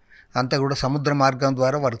కానీ అంతా కూడా సముద్ర మార్గం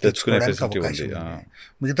ద్వారా వారు తెచ్చుకోవడానికి అవకాశం ఉంది.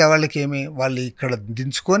 మిగతా వాళ్ళకి ఏమి, వాళ్ళు ఇక్కడ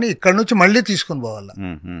దించుకొని ఇక్కడ నుంచి మళ్ళీ తీసుకొని పోవాలి.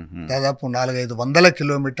 దాదాపు 400-500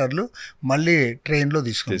 కిలోమీటర్లు మళ్ళీ ట్రైన్లో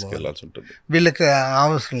తీసుకొని పోవాలి. వీళ్ళకి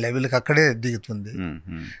అవసరం లేదు, వీళ్ళకి అక్కడే దిగుతుంది.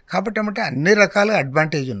 కాబట్టి ఏమంటే అన్ని రకాల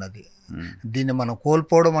అడ్వాంటేజ్ ఉన్నది. దీన్ని మనం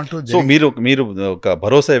కోల్పోవడం అంటూ. సో మీరు ఒక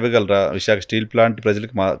భరోసా ఇవ్వగలరా విశాఖ స్టీల్ ప్లాంట్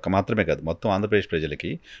ప్రజలకి మాత్రమే కాదు, మొత్తం ఆంధ్రప్రదేశ్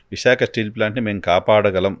ప్రజలకి విశాఖ స్టీల్ ప్లాంట్ని మేము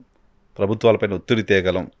కాపాడగలం, ప్రభుత్వాలపైన ఒత్తిడి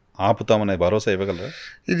తేగలం, ఆపుతామనే భరోసా ఇవ్వగలరా?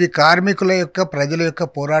 ఇది కార్మికుల యొక్క, ప్రజల యొక్క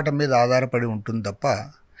పోరాటం మీద ఆధారపడి ఉంటుంది తప్ప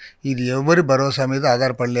ఇది ఎవరి భరోసా మీద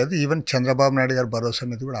ఆధారపడలేదు. ఈవెన్ చంద్రబాబు నాయుడు గారి భరోసా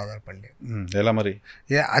మీద కూడా ఆధారపడలేదు. ఎలా మరి?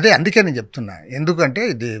 అదే అందుకే నేను చెప్తున్నా. ఎందుకంటే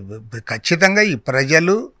ఇది ఖచ్చితంగా ఈ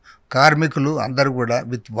ప్రజలు, కార్మికులు అందరూ కూడా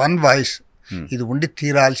విత్ వన్ వాయిస్ ఇది ఉండి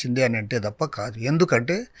తీరాల్సిందే అని అంటే తప్ప కాదు.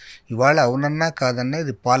 ఎందుకంటే ఇవాళ అవునన్నా కాదన్నా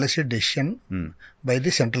ఇది policy decision by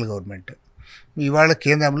the central government. ఇవాళ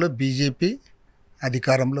కేంద్రంలో బీజేపీ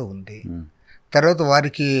అధికారంలో ఉంది. తర్వాత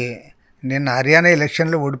వారికి నిన్న హర్యానా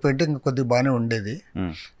ఎలక్షన్లో ఓడిపోయింటే ఇంకా కొద్దిగా బాగానే ఉండేది.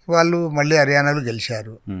 వాళ్ళు మళ్ళీ హర్యానాలో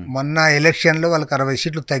గెలిచారు. మొన్న ఎలక్షన్లో వాళ్ళకి 60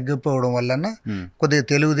 సీట్లు తగ్గిపోవడం వలన కొద్దిగా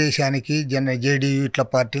తెలుగుదేశానికి, జేడీయూ ఇట్లా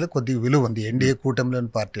పార్టీలు కొద్దిగా విలువ ఉంది ఎన్డీఏ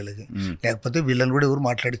కూటమిలోని పార్టీలకి. లేకపోతే వీళ్ళని కూడా ఎవరు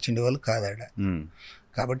మాట్లాడించిండే వాళ్ళు కాదాడ.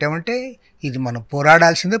 కాబట్టి ఏమంటే ఇది మనం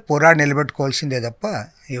పోరాడాల్సిందే, పోరాడి నిలబెట్టుకోవాల్సిందే తప్ప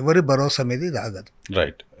ఎవరి భరోసా మీద ఇది ఆగదు.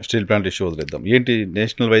 రైట్. స్టీల్ ప్లాంట్ ఇష్యూ వదిలేద్దాం. ఏంటి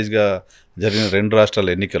నేషనల్ వైజ్గా జరిగిన 2 రాష్ట్రాల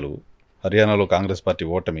ఎన్నికలు, హర్యానాలో కాంగ్రెస్ పార్టీ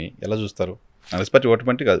ఓటమి ఎలా చూస్తారు? కాంగ్రెస్ పార్టీ ఓటమి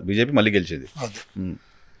అంటే కాదు, బీజేపీ మళ్ళీ గెలిచేది.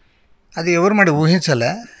 అది ఎవరు మరి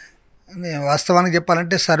ఊహించలే. వాస్తవానికి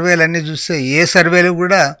చెప్పాలంటే సర్వేలు అన్నీ చూస్తే ఏ సర్వేలు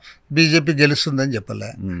కూడా బీజేపీ గెలుస్తుందని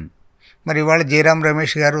చెప్పలే. మరి ఇవాళ జయరాం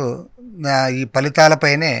రమేష్ గారు ఈ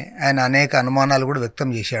ఫలితాలపైనే ఆయన అనేక అనుమానాలు కూడా వ్యక్తం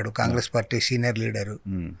చేశాడు, కాంగ్రెస్ పార్టీ సీనియర్ లీడరు.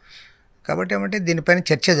 కాబట్టి ఏమంటే దీనిపైన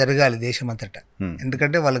చర్చ జరగాలి దేశమంతటా.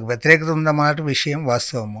 ఎందుకంటే వాళ్ళకి వ్యతిరేకత ఉందన్నమాట విషయం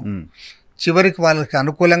వాస్తవము. చివరికి వాళ్ళకి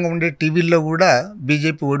అనుకూలంగా ఉండే టీవీల్లో కూడా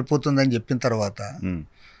బీజేపీ ఓడిపోతుందని చెప్పిన తర్వాత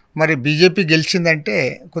మరి బీజేపీ గెలిచిందంటే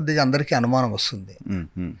కొద్దిగా అందరికీ అనుమానం వస్తుంది.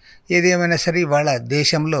 ఏదేమైనా సరే ఇవాళ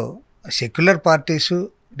దేశంలో secular parties,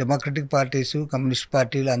 democratic parties, communist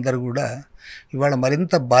పార్టీలు అందరూ కూడా ఇవాళ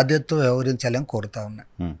మరింత బాధ్యతతో వ్యవహరించాలని కోరుతా ఉన్నా.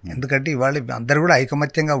 ఎందుకంటే ఇవాళ అందరూ కూడా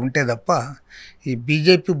ఐకమత్యంగా ఉంటే తప్ప ఈ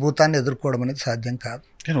బీజేపీ భూతాన్ని ఎదుర్కోవడం అనేది సాధ్యం కాదు.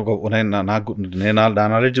 నేను నా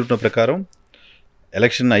నాలెడ్జ్ ఉన్న ప్రకారం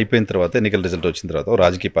ఎలక్షన్ అయిపోయిన తర్వాత, ఎన్నికల రిజల్ట్ వచ్చిన తర్వాత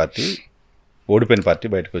రాజకీయ పార్టీ, ఓడిపోయిన పార్టీ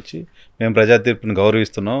బయటకు వచ్చి మేము ప్రజా తీర్పుని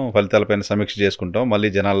గౌరవిస్తున్నాం, ఫలితాలపైన సమీక్ష చేసుకుంటాం, మళ్ళీ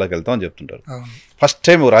జనాల్లోకి వెళ్తాం అని చెప్తుంటారు. ఫస్ట్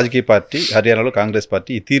టైం రాజకీయ పార్టీ హర్యానాలో కాంగ్రెస్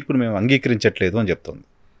పార్టీ ఈ తీర్పుని మేము అంగీకరించట్లేదు అని చెప్తుంది.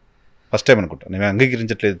 ఫస్ట్ టైం అనుకుంటా, మేము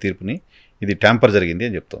అంగీకరించట్లేదు తీర్పుని, ఇది ట్యాంపర్ జరిగింది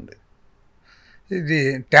అని చెప్తుంది. ఇది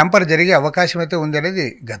ట్యాంపర్ జరిగే అవకాశం అయితే ఉంది అనేది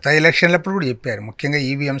గత ఎలక్షన్లప్పుడు కూడా చెప్పారు. ముఖ్యంగా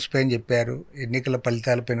ఈవీఎంస్ పైన చెప్పారు, ఎన్నికల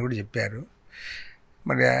ఫలితాలపైన కూడా చెప్పారు.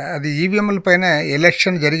 మరి అది ఈవీఎంల పైన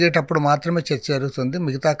ఎలక్షన్ జరిగేటప్పుడు మాత్రమే చర్చ జరుగుతుంది,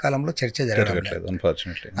 మిగతా కాలంలో చర్చ జరగట్లేదు.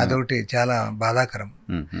 అదొకటి చాలా బాధాకరం.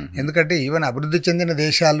 ఎందుకంటే ఈవెన్ అభివృద్ధి చెందిన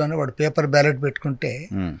దేశాల్లోనే వాడు పేపర్ బ్యాలెట్ పెట్టుకుంటే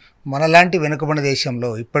మనలాంటి వెనుకబడిన దేశంలో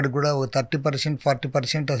ఇప్పటికి కూడా 30%,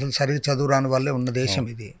 40% అసలు సరిగ్గా చదువు రాని వాళ్ళే ఉన్న దేశం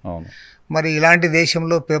ఇది. మరి ఇలాంటి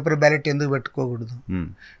దేశంలో పేపర్ బ్యాలెట్ ఎందుకు పెట్టుకోకూడదు?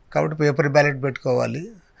 కాబట్టి పేపర్ బ్యాలెట్ పెట్టుకోవాలి.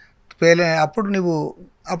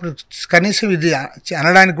 అప్పుడు కనీసం ఇది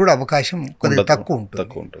అనడానికి కూడా అవకాశం కొద్దిగా తక్కువ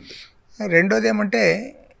ఉంటుంది. రెండోది ఏమంటే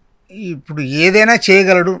ఇప్పుడు ఏదైనా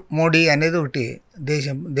చేయగలడు మోడీ అనేది ఒకటి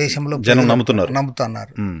దేశంలో జనం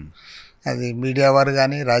నమ్ముతున్నారు. అది మీడియా వారు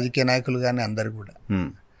కానీ, రాజకీయ నాయకులు కానీ అందరు కూడా.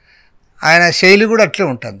 ఆయన శైలి కూడా అట్లే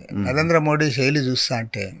ఉంటుంది. నరేంద్ర మోడీ శైలి చూస్తా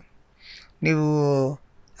అంటే నీవు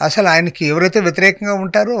అసలు ఆయనకి ఎవరైతే వ్యతిరేకంగా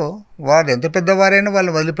ఉంటారో వారు ఎంత పెద్దవారైనా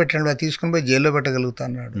వాళ్ళు వదిలిపెట్టండి, వాళ్ళు తీసుకుని పోయి జైల్లో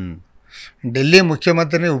పెట్టగలుగుతున్నాడు. ఢిల్లీ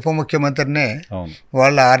ముఖ్యమంత్రిని, ఉప ముఖ్యమంత్రినే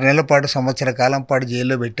వాళ్ళు 6 నెలల పాటు, సంవత్సర కాలం పాటు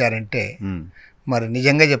జైల్లో పెట్టారంటే మరి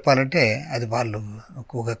నిజంగా చెప్పాలంటే అది వాళ్ళు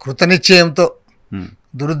ఒక కృతనిశ్చయంతో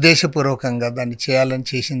దురుద్దేశపూర్వకంగా దాన్ని చేయాలని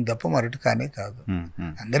చేసింది తప్ప మరొకటి కానే కాదు.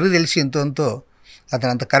 అందరికీ తెలిసి ఎంతో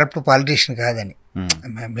అతను అంత కరప్ట్ పాలిటీషియన్ కాదని.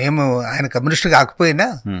 మేము ఆయన కమ్యూనిస్ట్ కాకపోయినా,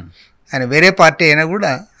 ఆయన వేరే పార్టీ అయినా కూడా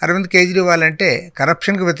అరవింద్ కేజ్రీవాల్ అంటే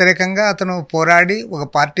కరప్షన్కి వ్యతిరేకంగా అతను పోరాడి ఒక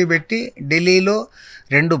పార్టీ పెట్టి ఢిల్లీలో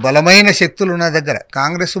 2 బలమైన శక్తులు ఉన్న దగ్గర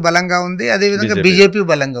కాంగ్రెస్ బలంగా ఉంది, అదేవిధంగా బీజేపీ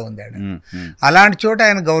బలంగా ఉంది. అలాంటి చోట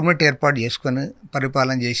ఆయన గవర్నమెంట్ ఏర్పాటు చేసుకొని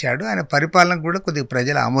పరిపాలన చేశాడు. ఆయన పరిపాలన కూడా కొద్దిగా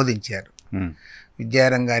ప్రజలు ఆమోదించారు.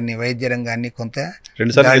 విద్యారంగాన్ని, వైద్య రంగాన్ని కొంత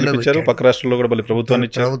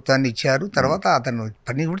ప్రభుత్వాన్ని ఇచ్చారు. తర్వాత అతను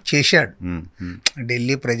పని కూడా చేశాడు.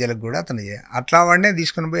 ఢిల్లీ ప్రజలకు కూడా అతను అట్లా వాడినే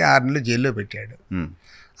తీసుకుని పోయి 6 నెలలు జైల్లో పెట్టాడు.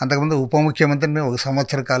 అంతకుముందు ఉప ముఖ్యమంత్రిని 1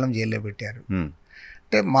 సంవత్సర కాలం జైల్లో పెట్టారు.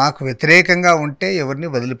 అంటే మాకు వ్యతిరేకంగా ఉంటే ఎవరిని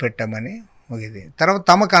వదిలిపెట్టామని ఇది. తర్వాత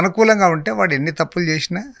తమకు అనుకూలంగా ఉంటే వాడు ఎన్ని తప్పులు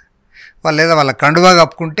చేసినా వాళ్ళు లేదా వాళ్ళ కండువా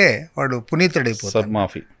కప్పుకుంటే వాడు పునీతుడైపోతాడు.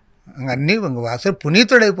 అన్నీ అసలు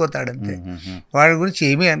పునీతుడైపోతాడు అంతే. వాడి గురించి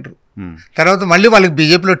ఏమీ అనరు. తర్వాత మళ్ళీ వాళ్ళకి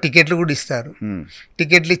బీజేపీలో టికెట్లు కూడా ఇస్తారు.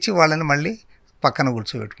 టికెట్లు ఇచ్చి వాళ్ళని మళ్ళీ పక్కన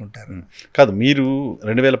కూర్చోబెట్టుకుంటారు. కాదు, మీరు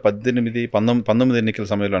 2018, 19 ఎన్నికల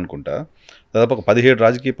సమయంలో అనుకుంటా దాదాపు ఒక 17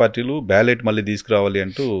 రాజకీయ పార్టీలు బ్యాలెట్ మళ్ళీ తీసుకురావాలి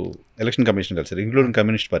అంటూ ఎలక్షన్ కమిషన్ కలిసారు, ఇంక్లూడింగ్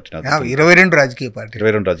కమ్యూనిస్ట్ పార్టీ. 22 రాజకీయ పార్టీలు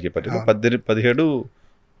 17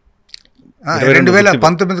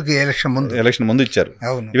 2019 ఎలక్షన్ ముందు ఇచ్చారు.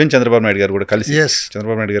 ఈవెన్ చంద్రబాబు నాయుడు గారు కూడా కలిసి,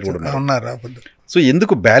 చంద్రబాబు నాయుడు గారు కూడా ఉన్నారు. సో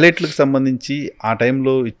ఎందుకు బ్యాలెట్లకు సంబంధించి ఆ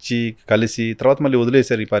టైంలో ఇచ్చి కలిసి తర్వాత మళ్ళీ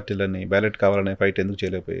వదిలేశారు ఈ పార్టీలని? బ్యాలెట్ కావాలనే ఫైట్ ఎందుకు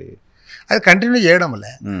చేయలేకపోయి? అది కంటిన్యూ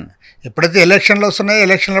చేయడంలే. ఎప్పుడైతే ఎలక్షన్లు వస్తున్నాయో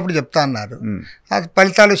ఎలక్షన్లప్పుడు చెప్తా అన్నారు, అది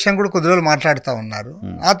ఫలితాల విషయం కూడా కొద్ది రోజులు మాట్లాడుతూ ఉన్నారు.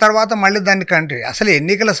 ఆ తర్వాత మళ్ళీ దాన్ని కంటిన్యూ. అసలు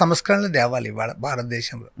ఎన్నికల సంస్కరణలు తేవాలి ఇవాళ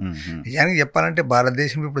భారతదేశంలో. నిజానికి చెప్పాలంటే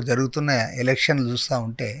భారతదేశంలో ఇప్పుడు జరుగుతున్న ఎలక్షన్లు చూస్తూ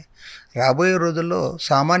ఉంటే రాబోయే రోజుల్లో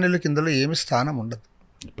సామాన్యులకి ఇందులో ఏమి స్థానం ఉండదు.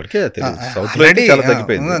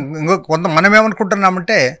 ఇంకో కొంత మనం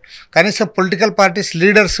ఏమనుకుంటున్నామంటే కనీసం పొలిటికల్ పార్టీస్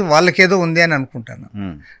లీడర్స్ వాళ్ళకేదో ఉంది అని అనుకుంటాను.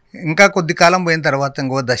 ఇంకా కొద్ది కాలం పోయిన తర్వాత,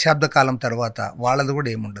 ఇంకో దశాబ్ద కాలం తర్వాత వాళ్ళది కూడా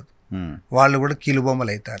ఏముండదు. వాళ్ళు కూడా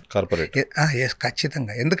కీలుబొమ్మలు అవుతారు.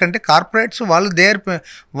 ఖచ్చితంగా. ఎందుకంటే కార్పొరేట్స్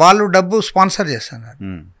వాళ్ళు డబ్బు స్పాన్సర్ చేస్తున్నారు.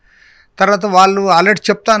 తర్వాత వాళ్ళు ఆల్రెడీ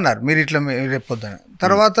చెప్తా అన్నారు మీరు ఇట్లా రేపొద్దున.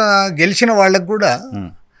 తర్వాత గెలిచిన వాళ్ళకు కూడా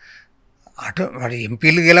వాడు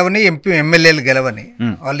ఎంపీలు గెలవని, ఎమ్మెల్యేలు గెలవని,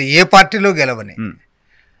 వాళ్ళు ఏ పార్టీలో గెలవని,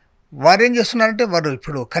 వారు ఏం చేస్తున్నారంటే వాడు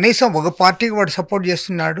ఇప్పుడు కనీసం ఒక పార్టీకి వాడు సపోర్ట్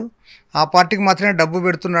చేస్తున్నాడు, ఆ పార్టీకి మాత్రమే డబ్బు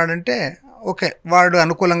పెడుతున్నాడంటే ఓకే, వాడు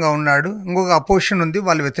అనుకూలంగా ఉన్నాడు. ఇంకొక అపోజిషన్ ఉంది,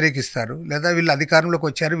 వాళ్ళు వ్యతిరేకిస్తారు, లేదా వీళ్ళు అధికారంలోకి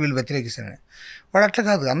వచ్చారు వీళ్ళు వ్యతిరేకిస్తారు. వాడు అట్లా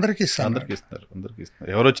కాదు, అందరికీ ఇస్తారు.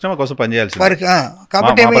 ఎవరు వచ్చినా మా కోసం పనిచేయాలి వారికి.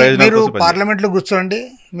 కాబట్టి మీరు పార్లమెంట్లో కూర్చోండి,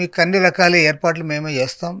 మీకు అన్ని రకాల ఏర్పాట్లు మేమే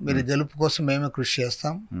చేస్తాం, మీరు గెలుపు కోసం మేమే కృషి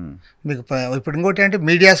చేస్తాం మీకు. ఇప్పుడు ఇంకోటి అంటే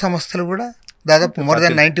మీడియా సంస్థలు కూడా దాదాపు మోర్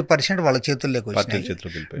దెన్ 90% వాళ్ళ చేతుల్లోకి వచ్చినాయి.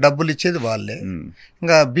 డబ్బులు ఇచ్చేది వాళ్ళే.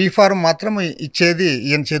 ఇంకా బీ ఫారం మాత్రం ఇచ్చేది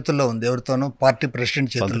ఈయన చేతుల్లో ఉంది, ఎవరితోనూ పార్టీ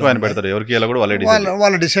ప్రెసిడెంట్ చేతుల్లో.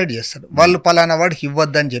 వాళ్ళు డిసైడ్ చేస్తారు. వాళ్ళు పలానా వాడికి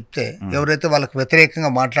ఇవ్వద్దని చెప్తే ఎవరైతే వాళ్ళకి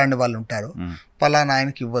వ్యతిరేకంగా మాట్లాడిన వాళ్ళు ఉంటారో పలానా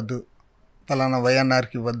ఆయనకి ఇవ్వద్దు, పలానా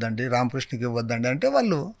వైఎన్ఆర్కి ఇవ్వద్దండి, రామకృష్ణకి ఇవ్వద్దండి అంటే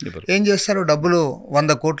వాళ్ళు ఏం చేస్తారు, డబ్బులు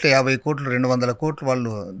 100 కోట్లు 50 కోట్లు 200 కోట్లు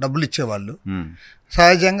వాళ్ళు డబ్బులు ఇచ్చేవాళ్ళు.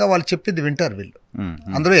 సహజంగా వాళ్ళు చెప్పింది వింటారు వీళ్ళు.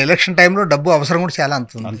 అందులో ఎలక్షన్ టైంలో డబ్బు అవసరం కూడా చాలా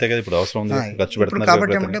అంతుంది. ఇప్పుడు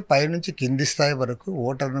కాబట్టి ఏమంటే పైనుంచి కింది స్థాయి వరకు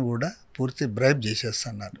ఓటర్ను కూడా పూర్తి బ్రైబ్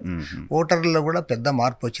చేసేస్తున్నారు. ఓటర్లలో కూడా పెద్ద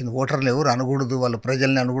మార్పు వచ్చింది. ఓటర్లు ఎవరు అనకూడదు, వాళ్ళు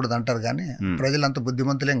ప్రజల్ని అనకూడదు అంటారు, కానీ ప్రజలు అంత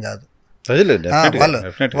బుద్ధిమంతులేం కాదు.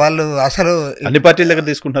 వాళ్ళు అసలు అన్ని పార్టీల దగ్గర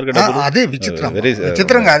తీసుకుంటారు. అదే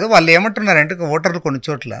విచిత్రం కాదు. వాళ్ళు ఏమంటున్నారంటే ఓటర్లు కొన్ని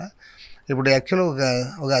చోట్ల ఇప్పుడు యాక్చువల్గా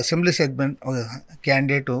ఒక అసెంబ్లీ సెగ్మెంట్ ఒక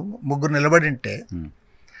క్యాండిడేట్ 3 నిలబడి ఉంటే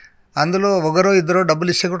అందులో ఒకరో ఇద్దరు డబ్బులు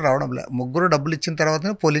ఇస్తే కూడా రావడం లేదు. 3 డబ్బులు ఇచ్చిన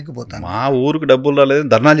తర్వాతనే పోలింగ్కి పోతాను. మా ఊరికి డబ్బులు రాలేదు,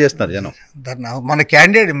 ధర్నాలు చేస్తున్నారు జనం. మన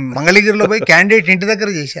క్యాండిడేట్ మంగళగిరిలో పోయి క్యాండిడేట్ ఇంటి దగ్గర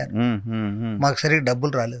చేశారు, మాకు సరిగ్గా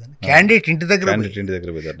డబ్బులు రాలేదని. క్యాండిడేట్ ఇంటి దగ్గర.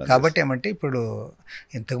 కాబట్టి ఏమంటే ఇప్పుడు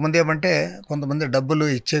ఇంతకుముందు ఏమంటే కొంతమంది డబ్బులు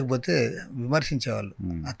ఇచ్చేయకపోతే విమర్శించేవాళ్ళు,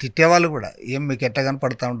 తిట్టేవాళ్ళు కూడా. ఏం మీకు ఎట్ట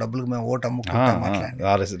కనపడతాం, డబ్బులకు మేము ఓటు అమ్ముకుంటాం అట్లా.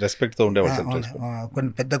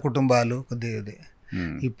 కొన్ని పెద్ద కుటుంబాలు కొద్దిగా.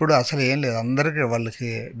 ఇప్పుడు అసలు ఏం లేదు, అందరికి వాళ్ళకి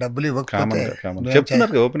డబ్బులు ఇవ్వకపోతే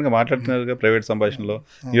చెప్తున్నారు, ఓపెన్ గా మాట్లాడుతున్నారు ప్రైవేట్ సంభాషణలో.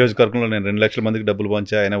 నియోజకవర్గంలో నేను 2 లక్షల మందికి డబ్బులు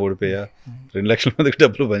పంచా, ఆయన ఓడిపోయా, 2 లక్షల మందికి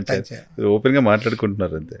డబ్బులు పంచా, ఓపెన్ గా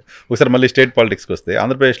మాట్లాడుకుంటున్నారు అంతే. ఒకసారి మళ్ళీ స్టేట్ పాలిటిక్స్కి వస్తే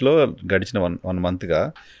ఆంధ్రప్రదేశ్లో గడిచిన 1 మంత్గా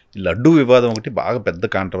ఈ లడ్డూ వివాదం ఒకటి బాగా పెద్ద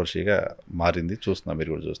కాంట్రవర్సీగా మారింది. చూస్తున్నారు,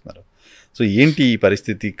 మీరు కూడా చూస్తున్నారు. సో ఏంటి ఈ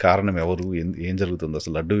పరిస్థితి, కారణం ఎవరు, ఏం జరుగుతుంది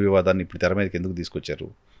అసలు? లడ్డూ వివాదాన్ని ఇప్పుడు తెర మీదకి ఎందుకు తీసుకొచ్చారు?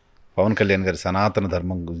 పవన్ కళ్యాణ్ గారి సనాతన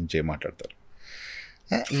ధర్మం గురించి ఏం మాట్లాడతారు?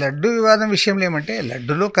 లడ్డు వివాదం విషయంలో ఏమంటే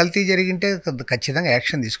లడ్డులో కల్తీ జరిగింటే ఖచ్చితంగా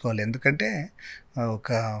యాక్షన్ తీసుకోవాలి. ఎందుకంటే ఒక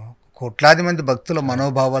కోట్లాది మంది భక్తుల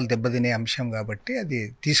మనోభావాలు దెబ్బతినే అంశం కాబట్టి అది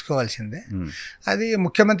తీసుకోవాల్సిందే. అది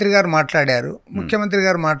ముఖ్యమంత్రి గారు మాట్లాడారు, ముఖ్యమంత్రి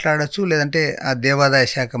గారు మాట్లాడచ్చు, లేదంటే ఆ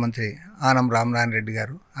దేవాదాయ శాఖ మంత్రి ఆనం రామనారాయణ రెడ్డి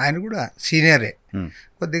గారు, ఆయన కూడా సీనియరే,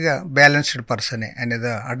 కొద్దిగా బ్యాలెన్స్డ్ పర్సనే, ఆయన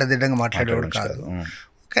ఏదో అడ్డదిడ్డంగా మాట్లాడేవాడు కాదు.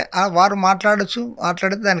 ఓకే, వారు మాట్లాడచ్చు,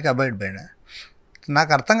 మాట్లాడితే దానికి అబాయిడ్ పోయినా.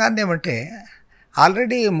 నాకు అర్థం కాదు ఏమంటే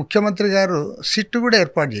ఆల్రెడీ ముఖ్యమంత్రి గారు సిట్ కూడా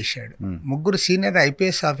ఏర్పాటు చేశాడు. 3 సీనియర్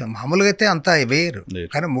ఐపీఎస్ ఆఫీసర్, మామూలుగా అయితే అంతా వేయరు,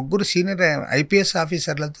 కానీ 3 సీనియర్ ఐపీఎస్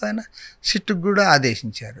ఆఫీసర్లతో ఆయన సిట్కు కూడా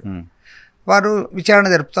ఆదేశించారు. వారు విచారణ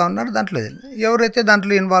జరుపుతూ ఉన్నారు. దాంట్లో ఎవరైతే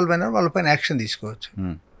దాంట్లో ఇన్వాల్వ్ అయినారో వాళ్ళపైన యాక్షన్ తీసుకోవచ్చు.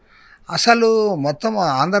 అసలు మొత్తం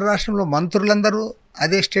ఆంధ్ర రాష్ట్రంలో మంత్రులందరూ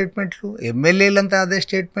అదే స్టేట్మెంట్లు, ఎమ్మెల్యేలంతా అదే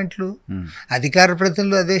స్టేట్మెంట్లు, అధికార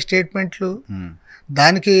ప్రతినిధులు అదే స్టేట్మెంట్లు.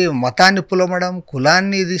 దానికి మతాన్ని పులమడం,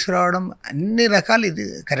 కులాన్ని తీసుకురావడం, అన్ని రకాలు ఇది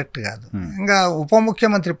కరెక్ట్ కాదు. ఇంకా ఉప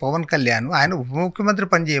ముఖ్యమంత్రి పవన్ కళ్యాణ్, ఆయన ఉప ముఖ్యమంత్రి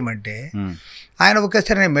పని చేయమంటే ఆయన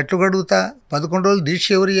ఒకేసారి నేను మెట్లు గడుగుతా, 11 రోజులు దీక్ష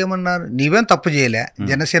ఎవరు ఏమన్నారు, నీవేం తప్పు చేయలే,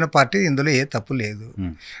 జనసేన పార్టీ ఇందులో ఏ తప్పు లేదు.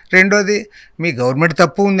 రెండోది మీ గవర్నమెంట్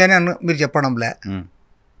తప్పు ఉందని మీరు చెప్పడంలే,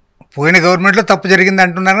 పోయిన గవర్నమెంట్లో తప్పు జరిగింది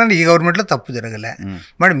అంటున్నారు కానీ ఈ గవర్నమెంట్లో తప్పు జరగలే,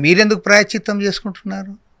 మరి మీరెందుకు ప్రాయశ్చిత్తం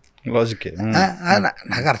చేసుకుంటున్నారు?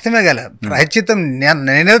 నాకు అర్థమే కదా. ప్రాయశ్చిత్తం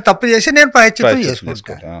నేనేదో తప్పు చేసి నేను ప్రాయశ్చిత్తం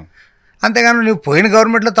చేసుకుంటా, అంతేగాని నువ్వు పోయిన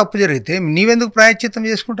గవర్నమెంట్లో తప్పు జరిగితే నీవెందుకు ప్రాయశ్చిత్తం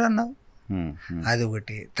చేసుకుంటా అన్నావు? అది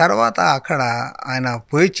ఒకటి. తర్వాత అక్కడ ఆయన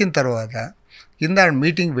పోయిచ్చిన తర్వాత కింద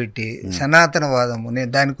మీటింగ్ పెట్టి సనాతనవాదము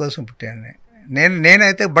నేను దానికోసం పుట్టాను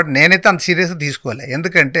నేనైతే అంత సీరియస్గా తీసుకోలే.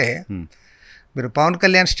 ఎందుకంటే మీరు పవన్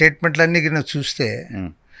కళ్యాణ్ స్టేట్మెంట్లన్నీ చూస్తే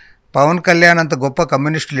పవన్ కళ్యాణ్ అంత గొప్ప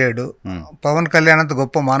కమ్యూనిస్ట్ లేడు, పవన్ కళ్యాణ్ అంత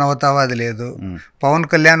గొప్ప మానవతావాది లేదు, పవన్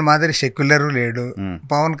కళ్యాణ్ మాదిరి సెక్యులర్ లేడు,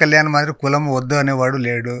 పవన్ కళ్యాణ్ మాదిరి కులం వద్దు అనేవాడు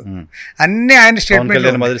లేడు, అన్నీ ఆయన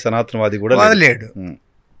స్టేట్మెంట్ సనాతనవాది కూడా లేడు.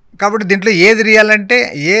 కాబట్టి దీంట్లో ఏది రియల్ అంటే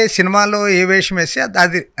ఏ సినిమాలో ఏ వేషం వేస్తే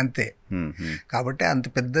అది అంతే. కాబట్టి అంత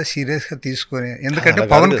పెద్ద సీరియస్గా తీసుకొని, ఎందుకంటే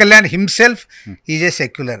Pawan Kalyan himself is a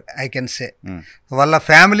secular, I can say. వాళ్ళ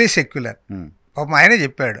ఫ్యామిలీ సెక్యులర్. పాపం ఆయనే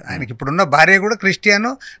చెప్పాడు, ఆయనకి ఇప్పుడున్న భార్య కూడా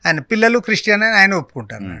క్రిస్టియను, ఆయన పిల్లలు క్రిస్టియన్ అని ఆయన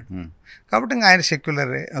ఒప్పుకుంటున్నాడు. కాబట్టి ఇంకా ఆయన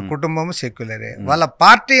సెక్యులరే, కుటుంబము సెక్యులరే. వాళ్ళ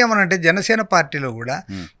పార్టీ ఏమనంటే జనసేన పార్టీలో కూడా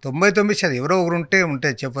 99% ఎవరో ఒకరు ఉంటే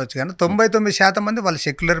చెప్పొచ్చు, కానీ 99% మంది వాళ్ళు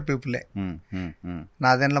సెక్యులర్ పీపులే.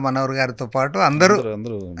 నాదెండ్ల మనోహర్ గారితో పాటు అందరూ,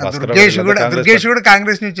 దుర్గేష్ కూడా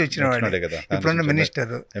కాంగ్రెస్ నుంచి వచ్చినవాడు, ఇప్పుడున్న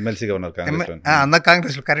మినిస్టర్, అందరు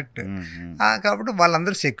కాంగ్రెస్ కరెక్ట్. కాబట్టి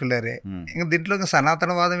వాళ్ళందరూ సెక్యులరే. ఇంకా దీంట్లో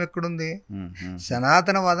సనాతనవాదం ఎక్కడుంది?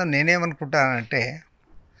 సనాతనవాదం నేనేమనుకుంటానంటే,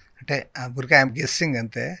 అంటే ఊరికే ఐఎమ్ గెస్సింగ్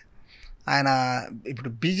అంతే, ఆయన ఇప్పుడు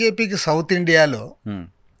బీజేపీకి సౌత్ ఇండియాలో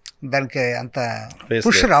దానికి అంత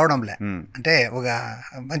పుష్ రావడంలే, అంటే ఒక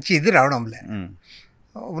మంచి ఇది రావడంలే,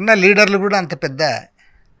 ఉన్న లీడర్లు కూడా అంత పెద్ద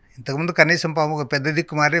ఇంతకుముందు కనీసం పాపం ఒక పెద్ద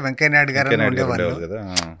దిక్కుమారి వెంకయ్యనాయుడు గారు ఉండేవాళ్ళు కదా.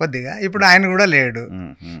 కొద్దిగా, ఇప్పుడు ఆయన కూడా లేడు.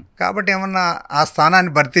 కాబట్టి ఏమన్నా ఆ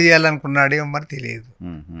స్థానాన్ని భర్తీ చేయాలనుకున్నాడు ఏమో మరి తెలియదు.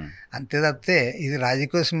 అంతే తప్పితే ఇది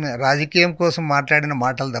రాజకీయం కోసం మాట్లాడిన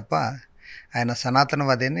మాటలు తప్ప ఆయన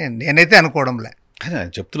సనాతనవాది అని నేనైతే అనుకోవడంలే. కానీ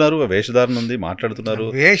ఆయన చెప్తున్నారు, వేషధారణ ఉంది, మాట్లాడుతున్నారు.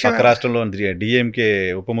 పక్క రాష్ట్రంలో డిఎంకే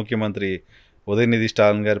ఉప ముఖ్యమంత్రి ఉదయనిధి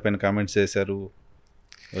స్టాలిన్ గారి పైన కామెంట్స్ చేశారు,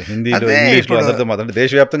 హిందీలో ఇంగ్లీష్లో అందరితో మాట్లాడి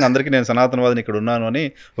దేశవ్యాప్తంగా అందరికీ నేను సనాతనవాదిని ఇక్కడ ఉన్నాను అని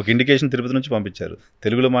ఒక ఇండికేషన్ తిరుపతి నుంచి పంపించారు.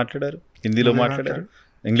 తెలుగులో మాట్లాడారు, హిందీలో మాట్లాడారు,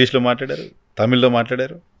 ఇంగ్లీష్లో మాట్లాడారు, తమిళ్లో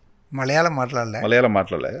మాట్లాడారు, మలయాళం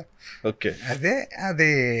మాట్లాడలే. ఓకే, అదే అది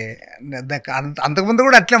అంతకుముందు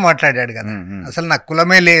కూడా అట్లే మాట్లాడాడు కదా. అసలు నాకు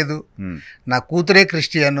కులమే లేదు, నా కూతురే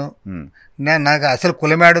క్రిస్టియను, నాకు అసలు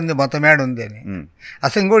కులమేడుంది మతమేడుంది అని.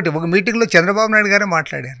 అసలు ఇంకోటి ఒక మీటింగ్లో చంద్రబాబు నాయుడు గారే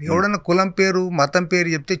మాట్లాడారు, ఎవడన్నా కులం పేరు మతం పేరు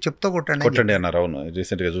చెప్తే కొట్టండి అన్నారు. అవును,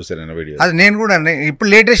 రీసెంట్గా చూసాను వీడియో. అది నేను కూడా ఇప్పుడు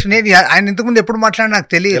లేటెస్ట్ ఆయన ఇంతకుముందు ఎప్పుడు మాట్లాడి నాకు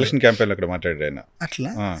తెలియదు. ఎలక్షన్ క్యాంపెయిన్ అక్కడ మాట్లాడారు ఆయన.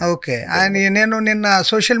 అట్లా ఓకే. నేను నిన్న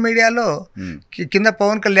సోషల్ మీడియాలో కింద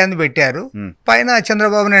పవన్ కళ్యాణ్ పెట్టారు, పైన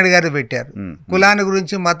చంద్రబాబు నాయుడు గారు పెట్టారు. కులాన్ని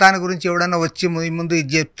గురించి మతాన్ని గురించి ఎవడన్నా వచ్చి ముందు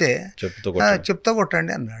ఇది చెప్తా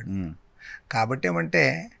కొట్టండి అన్నాడు. కాబట్టి ఏమంటే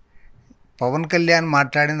పవన్ కళ్యాణ్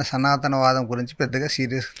మాట్లాడిన సనాతనవాదం గురించి పెద్దగా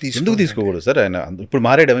సీరియస్ తీసుకోకూడదు సార్. ఆయన ఇప్పుడు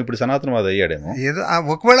మారాడేమో, ఇప్పుడు సనాతనవాదం అయ్యాడేమో. ఏదో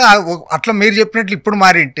ఒకవేళ అట్లా మీరు చెప్పినట్లు ఇప్పుడు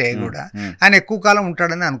మారింటే కూడా ఆయన ఎక్కువ కాలం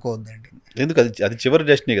ఉంటాడని అనుకోవద్దండి. ఎందుకు, అది చివరి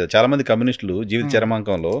డెస్టినీ కదా. చాలా మంది కమ్యూనిస్టులు జీవిత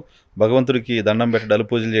చరమాంకంలో భగవంతుడికి దండం పెట్టడాలు,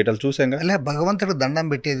 పూజలు చేయడాలు చూసాం. అలా భగవంతుడికి దండం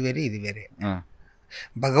పెట్టేది వేరే, ఇది వేరే.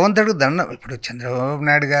 భగవంతుడికి దండం ఇప్పుడు చంద్రబాబు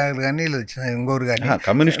నాయుడు గారు కానీ ఇంకోరు కానీ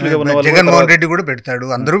జగన్మోహన్ రెడ్డి కూడా పెడతాడు,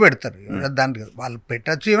 అందరూ పెడతారు. దానికి వాళ్ళు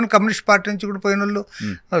పెట్టచ్చు. ఈవెన్ కమ్యూనిస్ట్ పార్టీ నుంచి కూడా పోయిన వాళ్ళు.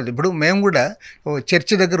 ఇప్పుడు మేము కూడా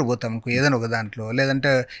చర్చి దగ్గర పోతాం ఏదైనా ఒక దాంట్లో,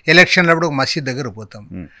 లేదంటే ఎలక్షన్లప్పుడు ఒక మసీద్ దగ్గర పోతాం.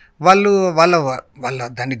 వాళ్ళు వాళ్ళ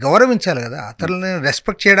దాన్ని గౌరవించాలి కదా, అతరులని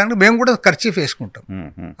రెస్పెక్ట్ చేయడానికి మేము కూడా ఖర్చీఫ్ వేసుకుంటాం.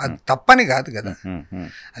 అది తప్పని కాదు కదా.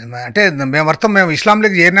 అంటే మేము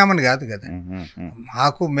ఇస్లాంలోకి చేరినామని కాదు కదా.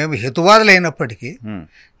 మేము హేతువాదులు అయినప్పటికీ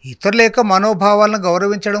ఇతరుల యొక్క మనోభావాలను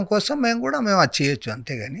గౌరవించడం కోసం మేము అది చేయొచ్చు,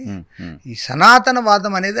 అంతేగాని ఈ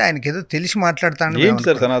సనాతనవాదం అనేది ఆయనకి ఏదో తెలిసి మాట్లాడతాను.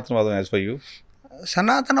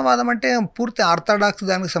 సనాతనవాదం అంటే పూర్తి ఆర్థడాక్స్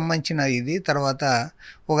దానికి సంబంధించిన ఇది. తర్వాత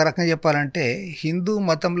ఒక రకంగా చెప్పాలంటే హిందూ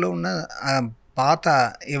మతంలో ఉన్న పాత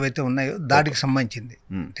ఏవైతే ఉన్నాయో దానికి సంబంధించింది.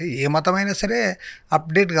 అంటే ఏ మతమైనా సరే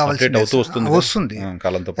అప్డేట్ వస్తుంది.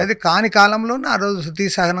 అది కాని కాలంలోనే ఆ రోజు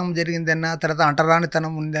సతీసహనం జరిగిందన్నా, తర్వాత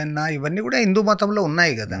అంటరానితనం ఉందన్నా, ఇవన్నీ కూడా హిందూ మతంలో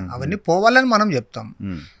ఉన్నాయి కదా. అవన్నీ పోవాలని మనం చెప్తాం,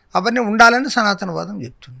 అవన్నీ ఉండాలని సనాతనవాదం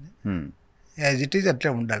చెప్తుంది. యాజ్ ఇట్ ఈజ్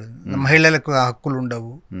అట్లే ఉండాలి. మహిళలకు హక్కులు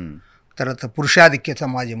ఉండవు, తర్వాత పురుషాధిక్య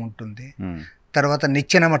సమాజం ఉంటుంది, తర్వాత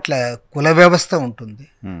నిచ్చెనమట్ల కుల వ్యవస్థ ఉంటుంది.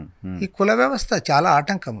 ఈ కుల వ్యవస్థ చాలా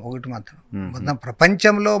ఆటంకం. ఒకటి మాత్రం మొత్తం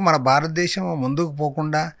ప్రపంచంలో మన భారతదేశం ముందుకు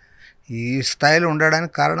పోకుండా ఈ స్థాయిలో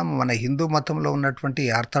ఉండడానికి కారణం మన హిందూ మతంలో ఉన్నటువంటి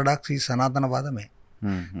ఆర్థడాక్స్, ఈ సనాతనవాదమే.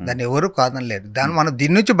 దాన్ని ఎవరు కాదనలేరు. మనం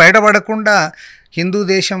దీని నుంచి బయటపడకుండా హిందూ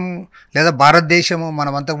దేశం లేదా భారతదేశము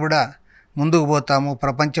మనమంతా కూడా ముందుకు పోతాము,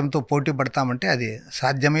 ప్రపంచంతో పోటీ పడతామంటే అది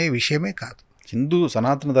సాధ్యమయ్యే విషయమే కాదు. హిందూ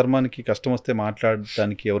సనాతన ధర్మానికి కష్టం వస్తే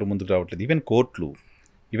మాట్లాడటానికి ఎవరు ముందుకు రావట్లేదు.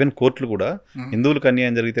 ఈవెన్ కోర్టులు కూడా హిందువులకు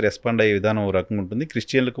అన్యాయం జరిగితే రెస్పాండ్ అయ్యే విధానం ఒక రకంగా ఉంటుంది,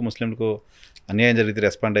 క్రిస్టియన్లకు ముస్లింలకు అన్యాయం జరిగితే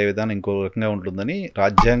రెస్పాండ్ అయ్యే విధానం ఇంకో రకంగా ఉంటుందని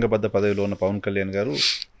రాజ్యాంగబద్ధ పదవిలో ఉన్న పవన్ కళ్యాణ్ గారు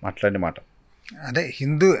మాట్లాడిన మాట. అదే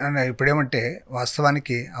హిందూ ఇప్పుడేమంటే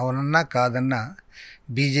వాస్తవానికి అవునన్నా కాదన్నా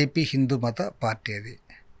బీజేపీ హిందూ మత పార్టీ అది.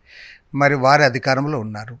 మరి వారి అధికారంలో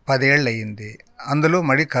ఉన్నారు, 10 ఏళ్ళు అయ్యింది. అందులో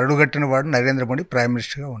మరి కరడుగట్టిన వాడు నరేంద్ర మోడీ ప్రైమ్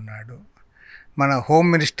మినిస్టర్గా ఉన్నాడు. మన హోమ్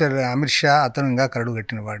మినిస్టర్ అమిత్ షా అతను ఇంకా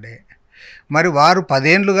కరడుగట్టిన వాడే. మరి వారు 10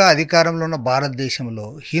 ఏళ్ళుగా అధికారంలో ఉన్న భారతదేశంలో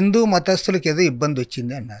హిందూ మతస్థులకు ఏదో ఇబ్బంది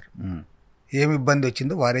వచ్చింది అన్నారు. ఏమి ఇబ్బంది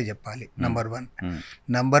వచ్చిందో వారే చెప్పాలి. నంబర్ 1.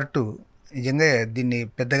 నంబర్ 2, నిజంగా దీన్ని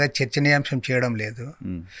పెద్దగా చర్చనీయాంశం చేయడం లేదు.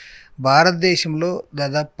 భారతదేశంలో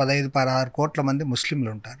దాదాపు 15-16 కోట్ల మంది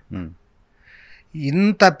ముస్లింలు ఉంటారు.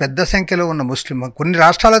 ఇంత పెద్ద సంఖ్యలో ఉన్న ముస్లిం కొన్ని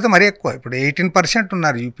రాష్ట్రాలైతే మరీ ఎక్కువ, ఇప్పుడు 18%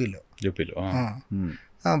 ఉన్నారు యూపీలో.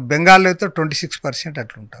 బెంగాల్లో అయితే 26%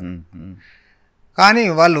 అట్లుంటారు. కానీ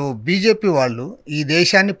వాళ్ళు బీజేపీ వాళ్ళు ఈ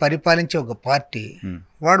దేశాన్ని పరిపాలించే ఒక పార్టీ,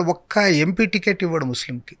 వాడు ఒక్క ఎంపీ టికెట్ ఇవ్వడు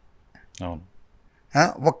ముస్లింకి,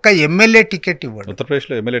 ఒక్క ఎమ్మెల్యే టికెట్ ఇవ్వడు.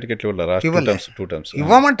 ఉత్తరప్రదేశ్లో ఎమ్మెల్యే టికెట్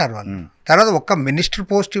ఇవ్వమంటారు వాళ్ళు. తర్వాత ఒక్క మినిస్టర్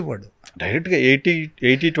పోస్ట్ ఇవ్వడు. డైరెక్ట్గా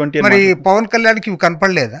 80-20. మరి పవన్ కళ్యాణ్కి ఇవి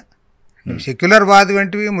కనపడలేదా? సెక్యులర్ వాది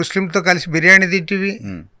వంటివి, ముస్లింలతో కలిసి బిర్యానీ తింటివి.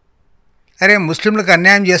 అరే ముస్లింలకు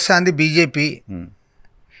అన్యాయం చేస్తా అంది బీజేపీ.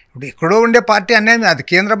 ఇప్పుడు ఎక్కడో ఉండే పార్టీ అన్యాయం, అది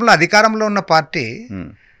కేంద్రంలో అధికారంలో ఉన్న పార్టీ.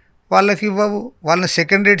 వాళ్ళకి ఇవ్వవు, వాళ్ళని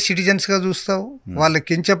సెకండ్ రేట్ సిటిజన్స్గా చూస్తావు, వాళ్ళకి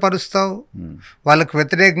కించపరుస్తావు, వాళ్ళకు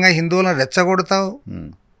వ్యతిరేకంగా హిందువులను రెచ్చగొడతావు.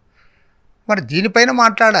 మరి దీనిపైన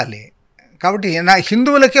మాట్లాడాలి. కాబట్టి నా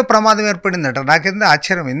హిందువులకే ప్రమాదం ఏర్పడిందట. నాకెంత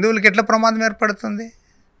ఆశ్చర్యం, హిందువులకి ఎట్లా ప్రమాదం ఏర్పడుతుంది?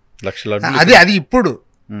 అది ఇప్పుడు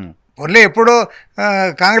ఓన్లీ ఎప్పుడో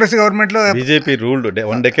కాంగ్రెస్ గవర్నమెంట్లో బీజేపీ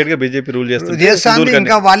రూల్ చేస్తుంది,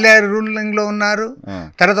 ఇంకా వాళ్ళే రూలింగ్ లో ఉన్నారు.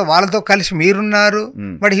 తర్వాత వాళ్ళతో కలిసి మీరున్నారు.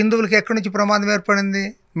 బట్ హిందువులకి ఎక్కడి నుంచి ప్రమాదం ఏర్పడింది?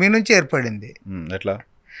 మీ నుంచి ఏర్పడింది.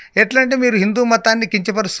 ఎట్లా అంటే మీరు హిందూ మతాన్ని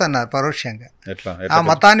కించపరుస్తున్నారు పరోక్షంగా. ఆ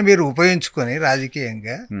మతాన్ని మీరు ఉపయోగించుకొని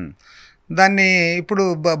రాజకీయంగా దాన్ని ఇప్పుడు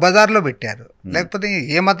బజార్లో పెట్టారు. లేకపోతే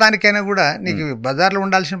ఏ మతానికైనా కూడా నీకు బజార్లో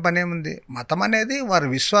ఉండాల్సిన పని ఏముంది? మతం అనేది వారి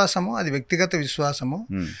విశ్వాసము, అది వ్యక్తిగత విశ్వాసము,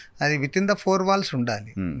 అది విత్ ఇన్ ద 4 walls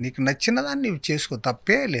ఉండాలి. నీకు నచ్చిన దాన్ని నీవు చేసుకో,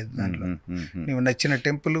 తప్పే లేదు దాంట్లో. నీవు నచ్చిన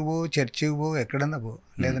టెంపుల్కి పో, చర్చికి పో, ఎక్కడన్నా పో,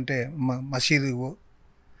 లేదంటే మసీదుకి పో,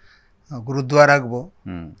 గురుద్వారాకు పో,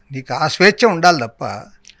 నీకు ఆ స్వేచ్ఛ ఉండాలి తప్ప.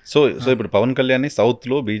 సో ఇప్పుడు పవన్ కళ్యాణ్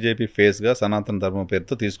సౌత్లో బీజేపీ ఫేస్గా సనాతన ధర్మం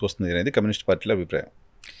పేరుతో తీసుకొస్తుంది అనేది కమ్యూనిస్ట్ పార్టీల అభిప్రాయం,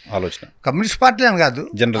 ఆలోచన. కమ్యూనిస్ట్ పార్టీ అని కాదు,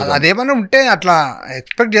 అదేమన్నా ఉంటే అట్లా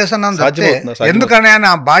ఎక్స్పెక్ట్ చేస్తున్నాం. ఎందుకని ఆయన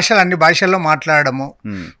అన్ని భాషల్లో మాట్లాడము,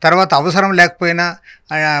 తర్వాత అవసరం లేకపోయినా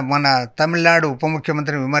మన తమిళనాడు ఉప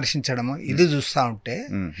ముఖ్యమంత్రిని విమర్శించడము, ఇది చూస్తూ ఉంటే.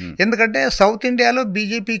 ఎందుకంటే సౌత్ ఇండియాలో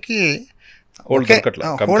బీజేపీకి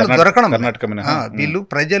హోల్డ్ దొరకడం, వీళ్ళు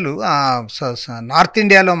ప్రజలు నార్త్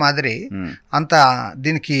ఇండియాలో మాదిరి అంత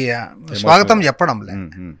దీనికి స్వాగతం చెప్పడంలే.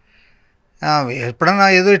 ఎప్పుడన్నా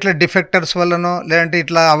ఏదో ఇట్లా డిఫెక్టర్స్ వల్లనో లేదంటే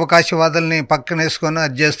ఇట్లా అవకాశవాదుల్ని పక్కన వేసుకొని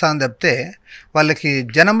అది చేస్తామని చెప్తే వాళ్ళకి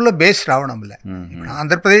జనంలో బేస్ రావడంలే. ఇప్పుడు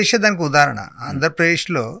ఆంధ్రప్రదేశ్ దానికి ఉదాహరణ.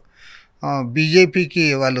 ఆంధ్రప్రదేశ్లో బీజేపీకి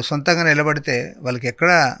వాళ్ళు సొంతంగా నిలబడితే వాళ్ళకి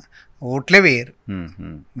ఎక్కడ ఓట్లే వేయరు,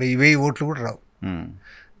 1000 ఓట్లు కూడా రావు.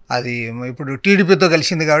 అది ఇప్పుడు టీడీపీతో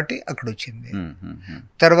కలిసింది కాబట్టి అక్కడ వచ్చింది.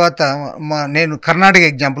 తర్వాత నేను కర్ణాటక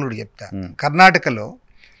ఎగ్జాంపుల్ కూడా చెప్తా. కర్ణాటకలో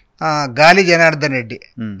గాలి జనార్దన్ రెడ్డి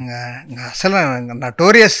అసలు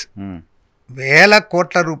నటోరియస్, 1000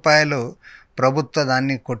 కోట్ల రూపాయలు ప్రభుత్వ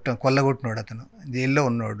దాన్ని కొల్లగొట్టినోడు, అతను జైల్లో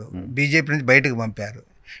ఉన్నోడు, బీజేపీ నుంచి బయటకు పంపారు.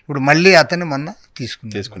 ఇప్పుడు మళ్ళీ అతన్ని మొన్న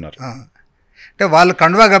తీసుకున్నారు. అంటే వాళ్ళు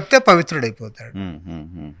కండువా కప్పితే పవిత్రుడైపోతాడు,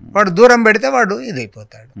 వాడు దూరం పెడితే వాడు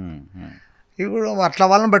ఇదైపోతాడు. ఇప్పుడు అట్లా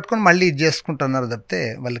వాళ్ళని పట్టుకొని మళ్ళీ ఇది చేసుకుంటున్నారు తప్పితే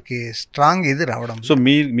వాళ్ళకి స్ట్రాంగ్ ఇది రావడం. సో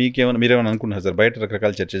మీరేమైనా అనుకుంటున్నారు సార్? బయట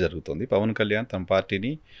రకరకాల చర్చ జరుగుతుంది, పవన్ కళ్యాణ్ తమ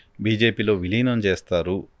పార్టీని బీజేపీలో విలీనం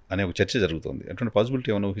చేస్తారు అనే ఒక చర్చ జరుగుతుంది. అటువంటి పాసిబిలిటీ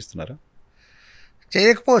ఏమైనా ఊహిస్తున్నారా?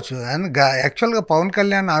 చేయకపోవచ్చు. యాక్చువల్గా పవన్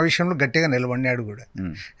కళ్యాణ్ ఆ విషయంలో గట్టిగా నిలబడినాడు కూడా.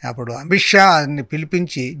 అప్పుడు అమిత్ షాని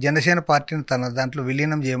పిలిపించి జనసేన పార్టీని తన దాంట్లో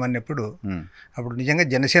విలీనం చేయమన్నప్పుడు అప్పుడు నిజంగా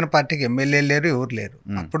జనసేన పార్టీకి ఎమ్మెల్యేలు లేరు, ఎవరు లేరు.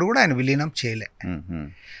 అప్పుడు కూడా ఆయన విలీనం చేయలే.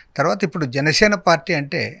 తర్వాత ఇప్పుడు జనసేన పార్టీ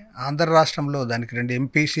అంటే ఆంధ్ర రాష్ట్రంలో దానికి 2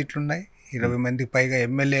 ఎంపీ సీట్లు ఉన్నాయి, 20 మందికి పైగా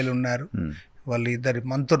ఎమ్మెల్యేలు ఉన్నారు, వాళ్ళు 2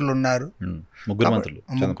 మంత్రులు ఉన్నారు, 3 మంత్రులు,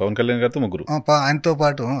 పవన్ కళ్యాణ్ గారితో 3, ఆయనతో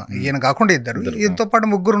పాటు ఈయన కాకుండా 2, ఈయనతో పాటు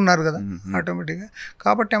 3 ఉన్నారు కదా ఆటోమేటిక్గా.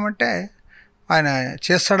 కాబట్టి ఏమంటే ఆయన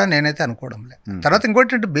చేస్తాడని నేనైతే అనుకోవడం లేదు. తర్వాత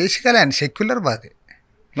ఇంకోటి అంటే బేసికలీ ఆయన సెక్యులర్ బాధే.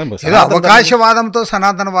 ఏదో అవకాశవాదంతో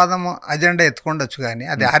సనాతనవాదం అజెండా ఎత్తుకుండొచ్చు, కానీ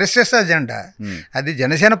అది ఆర్ఎస్ఎస్ అజెండా, అది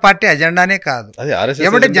జనసేన పార్టీ అజెండానే కాదు.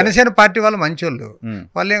 ఏమంటే జనసేన పార్టీ వాళ్ళు మంచోళ్ళు,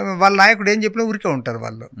 వాళ్ళ నాయకుడు ఏం చెప్పినా ఊరికే ఉంటారు.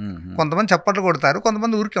 వాళ్ళు కొంతమంది చప్పట్లు కొడతారు,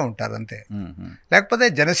 కొంతమంది ఊరికే ఉంటారు అంతే. లేకపోతే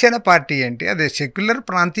జనసేన పార్టీ ఏంటి, అది సెక్యులర్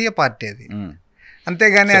ప్రాంతీయ పార్టీ, అది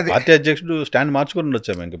అంతేగాని అది పార్టీ అధ్యక్షుడు స్టాండ్ మార్చుకుని ఉండొచ్చు.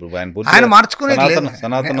 ఆయన మార్చుకునే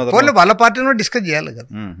వాళ్ళ పార్టీలో డిస్కస్ చేయాలి కదా,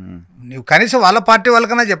 నువ్వు కనీసం వాళ్ళ పార్టీ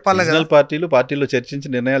వాళ్ళకన్నా చెప్పాలి కదా. పార్టీలో చర్చించి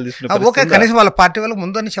నిర్ణయాలు తీసుకునే ఓకే, కనీసం వాళ్ళ పార్టీ వాళ్ళకి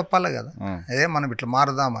ముందని చెప్పాలి కదా, అదే మనం ఇట్లా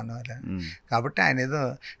మారుదామని. కాబట్టి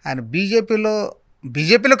ఆయన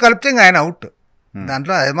బీజేపీలో కలిపితే ఇంకా ఆయన అవుట్,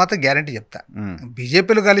 దాంట్లో అది మాత్రం గ్యారంటీ చెప్తా.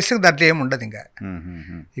 బీజేపీలో కలిస్తే దాంట్లో ఏమి ఉండదు. ఇంకా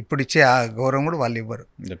ఇప్పుడు ఇచ్చే ఆ గౌరవం కూడా వాళ్ళు ఇవ్వరు.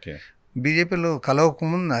 బీజేపీలో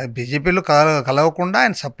కలవకుండా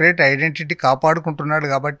ఆయన సపరేట్ ఐడెంటిటీ కాపాడుకుంటున్నాడు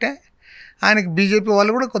కాబట్టి ఆయనకి బీజేపీ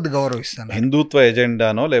వాళ్ళు కూడా కొద్ది గౌరవిస్తున్నారు. హిందుత్వ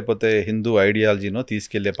ఎజెండానో లేకపోతే హిందూ ఐడియాలజీనో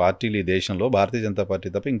తీసుకెళ్లే పార్టీలు ఈ దేశంలో భారతీయ జనతా పార్టీ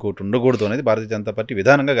తప్ప ఇంకోటి ఉండకూడదు అనేది భారతీయ జనతా పార్టీ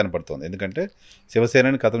విధానంగా కనపడుతుంది. ఎందుకంటే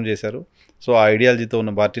శివసేనని ఖతం చేశారు. సో ఆ ఐడియాలజీతో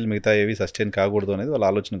ఉన్న పార్టీలు మిగతా ఏవి సస్టైన్ కాకూడదు అనేది వాళ్ళ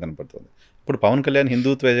ఆలోచన కనపడుతుంది. ఇప్పుడు పవన్ కళ్యాణ్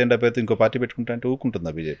హిందుత్వ ఎజెండా పేరుతో ఇంకో పార్టీ పెట్టుకుంటా అంటే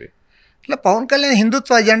ఊరుకుంటుందా బీజేపీ? ఇట్లా పవన్ కళ్యాణ్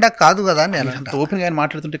హిందుత్వ అజెండా కాదు కదా అని ఓపెన్గా ఆయన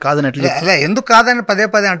మాట్లాడుతుంటే కాదని అలా ఎందుకు కాదని పదే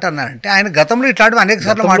అంటున్నానంటే ఆయన గతంలో ఇట్లాంటివి అనేక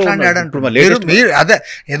సార్లు మాట్లాడాడు అంటున్నారు. అదే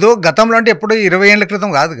ఏదో గతంలో అంటే ఎప్పుడు 20 ఏళ్ల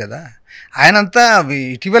క్రితం కాదు కదా, ఆయనంతా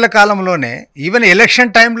ఇటీవల కాలంలోనే ఈవెన్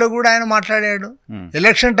ఎలక్షన్ టైంలో కూడా ఆయన మాట్లాడాడు.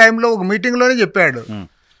 ఎలక్షన్ టైంలో ఒక మీటింగ్లోనే చెప్పాడు,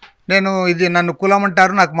 నేను ఇది నన్ను కులం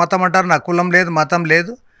అంటారు, నాకు మతం అంటారు, నాకు కులం లేదు మతం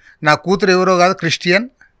లేదు, నా కూతురు ఎవరో కాదు క్రిస్టియన్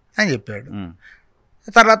అని చెప్పాడు.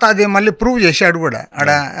 తర్వాత అది మళ్ళీ ప్రూవ్ చేశాడు కూడా ఆడ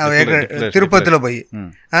తిరుపతిలో పోయి.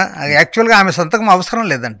 యాక్చువల్గా ఆమె సంతకం అవసరం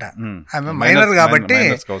లేదంట, ఆమె మైనర్ కాబట్టి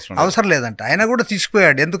అవసరం లేదంట. ఆయన కూడా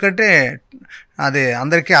తీసుకుపోయాడు, ఎందుకంటే అది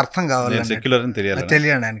అందరికీ అర్థం కావాలని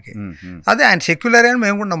తెలియడానికి. అదే ఆయన సెక్యులర్ అని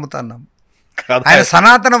మేము కూడా నమ్ముతున్నాం. ఆయన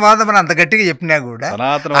సనాతనవాదం అని అంత గట్టిగా చెప్పినా కూడా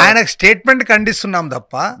ఆయనకు స్టేట్మెంట్ ఖండిస్తున్నాం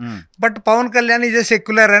తప్ప, but Pawan Kalyan is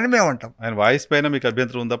secular అని మేము అంటాం. ఆయన వాయిస్ పైన మీకు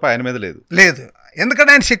అభ్యంతరం ఉంది తప్ప ఆయన మీద లేదు.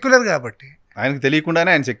 ఎందుకంటే ఆయన సెక్యులర్ కాబట్టి. ఆయనకు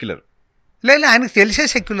తెలియకుండానే ఆయన సెక్యులర్. లేదు, ఆయనకు తెలిసే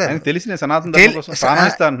సెక్యులర్. ఆయనకు తెలిసిన సనాతన ధర్మం కోసం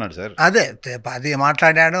ప్రాణిస్తా అంటున్నాడు సార్. అదే అది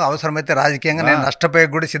మాట్లాడాడు. అవసరమైతే రాజకీయంగా నేను నష్టపోయే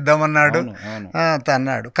కూడా సిద్ధమన్నాడు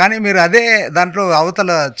అన్నాడు. కానీ మీరు అదే దాంట్లో అవతల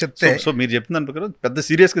చెప్తే, సో మీరు చెప్తున్న ప్రకారం పెద్ద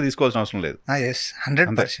సీరియస్ గా తీసుకోవాల్సిన అవసరం లేదు.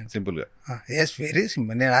 100% సింపుల్ గా. Very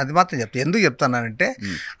simple. నేను అది మాత్రం చెప్తాను. ఎందుకు చెప్తానంటే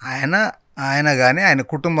ఆయన కానీ ఆయన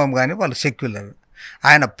కుటుంబం కానీ వాళ్ళు సెక్యులర్,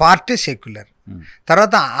 ఆయన పార్టీ సెక్యులర్.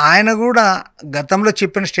 తర్వాత ఆయన కూడా గతంలో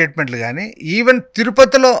చెప్పిన స్టేట్మెంట్లు కానీ, ఈవెన్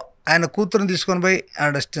తిరుపతిలో ఆయన కూతురుని తీసుకొని పోయి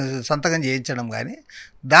సంతకం చేయించడం కానీ,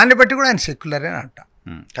 దాన్ని బట్టి కూడా ఆయన సెక్యులర్ అని అంట.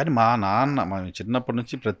 కానీ మా చిన్నప్పటి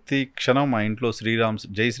నుంచి ప్రతి క్షణం మా ఇంట్లో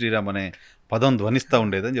జై శ్రీరామ్ అనే పదం ధ్వనిస్తూ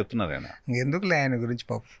ఉండేదని చెప్తున్నారు ఆయన. ఎందుకులే ఆయన గురించి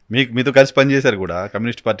పాపం. మీతో కలిసి పనిచేశారు కూడా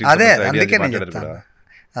కమ్యూనిస్ట్ పార్టీ. అదే అందుకే నేను చెప్తాను.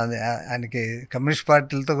 అదే ఆయనకి కమ్యూనిస్ట్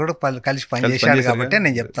పార్టీలతో కూడా కలిసి పనిచేశాడు కాబట్టి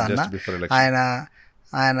నేను చెప్తాను. ఆయన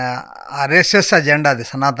ఆర్ఎస్ఎస్ అజెండా, అది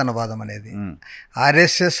సనాతనవాదం అనేది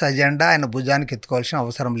ఆర్ఎస్ఎస్ అజెండా ఆయన భుజానికి ఎత్తుకోవాల్సిన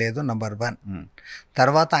అవసరం లేదు, నంబర్ 1.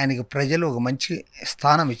 తర్వాత ఆయనకి ప్రజలు ఒక మంచి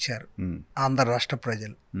స్థానం ఇచ్చారు, ఆంధ్ర రాష్ట్ర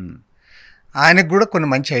ప్రజలు. ఆయనకు కూడా కొన్ని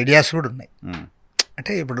మంచి ఐడియాస్ కూడా ఉన్నాయి.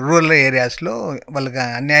 అంటే ఇప్పుడు రూరల్ ఏరియాస్లో వాళ్ళకి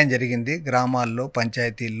అన్యాయం జరిగింది, గ్రామాల్లో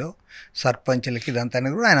పంచాయతీల్లో సర్పంచులకి ఇదంతా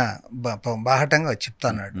కూడా ఆయన బాహటంగా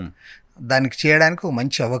చెప్తున్నాడు. దానికి చేయడానికి ఒక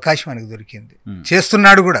మంచి అవకాశం ఆయనకు దొరికింది,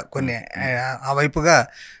 చేస్తున్నాడు కూడా. కొన్ని ఆ వైపుగా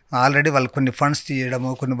ఆల్రెడీ వాళ్ళు కొన్ని ఫండ్స్ తీయడము,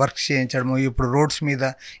 కొన్ని వర్క్స్ చేయించడము, ఇప్పుడు రోడ్స్ మీద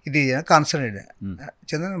ఇది కాన్సన్ట్రేట్.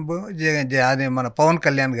 అదే మన పవన్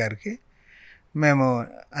కళ్యాణ్ గారికి మేము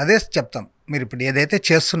అదే చెప్తాం, మీరు ఇప్పుడు ఏదైతే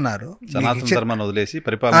చేస్తున్నారో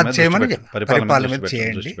చేయమని పరిపాలన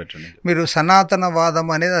చేయండి. మీరు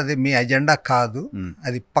సనాతనవాదం అనేది అది మీ అజెండా కాదు,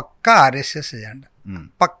 అది పక్కా ఆర్ఎస్ఎస్ అజెండా,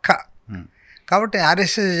 పక్కా. కాబట్టి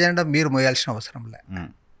ఆర్ఎస్ఎస్ ఎజెండా మీరు మోయాల్సిన అవసరం లే.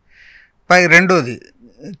 పై రెండోది,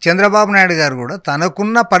 చంద్రబాబు నాయుడు గారు కూడా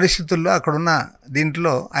తనకున్న పరిస్థితుల్లో అక్కడున్న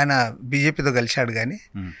దీంట్లో ఆయన బీజేపీతో కలిశాడు, కానీ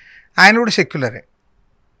ఆయన కూడా సెక్యులరే.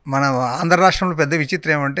 మన ఆంధ్ర రాష్ట్రంలో పెద్ద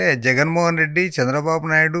విచిత్రం ఏమంటే, జగన్మోహన్ రెడ్డి, చంద్రబాబు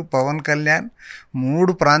నాయుడు, పవన్ కళ్యాణ్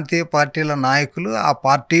 3 ప్రాంతీయ పార్టీల నాయకులు, ఆ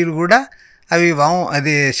పార్టీలు కూడా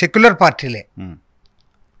అది సెక్యులర్ పార్టీలే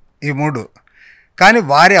ఈ 3. కానీ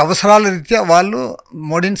వారి అవసరాల రీత్యా వాళ్ళు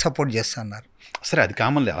మోడీని సపోర్ట్ చేస్తున్నారు. సరే, అది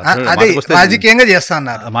కామన్. అదే రాజకీయంగా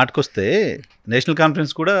చేస్తున్నారు. మాటకొస్తే నేషనల్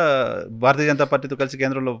కాన్ఫరెన్స్ కూడా భారతీయ జనతా పార్టీతో కలిసి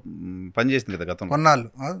కేంద్రంలో పనిచేసింది కదా గతంలో. కొన్నాళ్ళు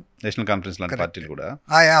నేషనల్ కాన్ఫరెన్స్ లాంటి పార్టీలు కూడా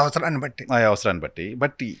ఆయా అవసరాన్ని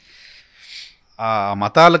బట్టి ఆ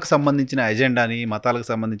మతాలకు సంబంధించిన ఎజెండాని, మతాలకు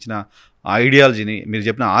సంబంధించిన ఐడియాలజీని, మీరు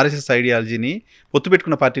చెప్పిన ఆర్ఎస్ఎస్ ఐడియాలజీని పొత్తు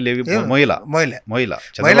పెట్టుకున్న పార్టీలు ఏవి మొయిలా.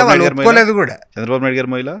 చంద్రబాబు నాయుడు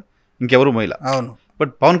గారు మొయిలా, ఇంకెవరు మొయిలా. అవును.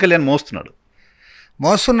 బట్ పవన్ కళ్యాణ్ మోస్తున్నాడు.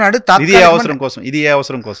 ఇది ఏ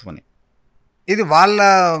అవసరం కోసం అని, ఇది వాళ్ళ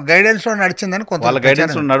గైడెన్స్ లో నడిచిందని కొంత. వాళ్ళ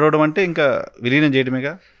గైడెన్స్ లో నడవడం అంటే ఇంకా విలీనం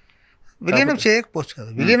చేయడమేగా. విలీనం చేయకపోవచ్చు కదా,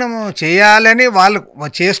 విలీనం చేయాలని వాళ్ళు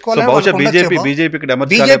చేసుకోవాలి.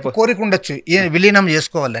 బీజేపీ కోరిక ఉండొచ్చు విలీనం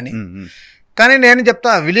చేసుకోవాలని, కానీ నేను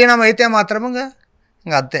చెప్తా విలీనం అయితే మాత్రం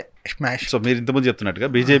ఇంకా అంతే స్మాష్. సో మీరు ఇంతకుముందు చెప్తున్నట్టుగా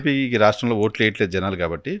బీజేపీకి రాష్ట్రంలో ఓట్లు వేయట్లేదు జనాలు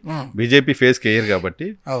కాబట్టి, బీజేపీ ఫేస్ కేయర్ కాబట్టి,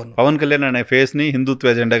 పవన్ కళ్యాణ్ అనే ఫేస్ ని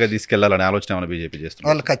హిందుత్వ ఎజెండాగా తీసుకెళ్లాలనే ఆలోచన ఏమైనా బీజేపీ చేస్తుంది?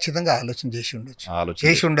 వాళ్ళు ఖచ్చితంగా ఆలోచన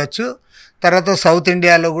చేసి ఉండొచ్చు. తర్వాత సౌత్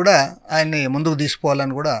ఇండియాలో కూడా ఆయన్ని ముందుకు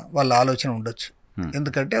తీసుకోవాలని కూడా వాళ్ళ ఆలోచన ఉండొచ్చు.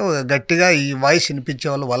 ఎందుకంటే గట్టిగా ఈ వాయిస్ వినిపించే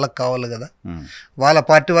వాళ్ళు వాళ్ళకి కావాలి కదా, వాళ్ళ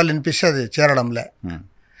పార్టీ వాళ్ళు వినిపిస్తే అది చేరడంలే.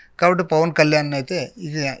 కాబట్టి పవన్ కళ్యాణ్ అయితే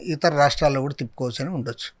ఇతర రాష్ట్రాల్లో కూడా తిప్పుకోవచ్చు అని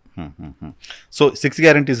ఉండొచ్చు. సో 6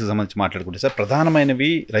 గ్యారంటీస్ సంబంధించి మాట్లాడుకుంటే సార్, ప్రధానమైనవి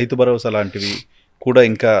రైతు భరోసా లాంటివి కూడా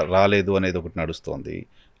ఇంకా రాలేదు అనేది ఒకటి నడుస్తోంది.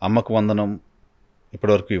 అమ్మకు వందనం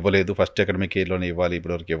ఇప్పటివరకు ఇవ్వలేదు, ఫస్ట్ అకాడమిక్ ఇయర్లోనే ఇవ్వాలి,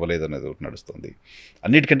 ఇప్పటివరకు ఇవ్వలేదు అనేది ఒకటి నడుస్తుంది.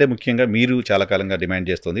 అన్నిటికంటే ముఖ్యంగా మీరు చాలా కాలంగా డిమాండ్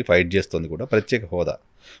చేస్తుంది, ఫైట్ చేస్తుంది కూడా ప్రత్యేక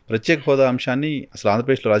హోదా అంశాన్ని అసలు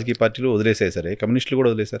ఆంధ్రప్రదేశ్లో రాజకీయ పార్టీలు వదిలేసాయి. సరే, కమ్యూనిస్టులు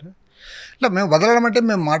కూడా వదిలేశారా? ఇలా మేము వదలడం అంటే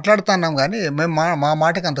మేము మాట్లాడుతున్నాం, కానీ మేము మా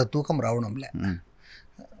మాటకి అంత తూకం రావడంలే,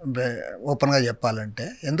 ఓపెన్గా చెప్పాలంటే.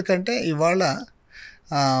 ఎందుకంటే ఇవాళ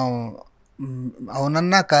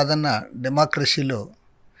అవునన్నా కాదన్నా డెమోక్రసీలో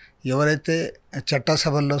ఎవరైతే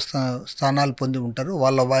చట్టసభల్లో స్థానాలు పొంది ఉంటారో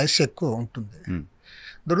వాళ్ళ వాయిస్ ఎక్కువ ఉంటుంది.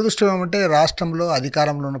 దురదృష్టం ఏమంటే రాష్ట్రంలో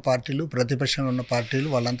అధికారంలో ఉన్న పార్టీలు, ప్రతిపక్షంలో ఉన్న పార్టీలు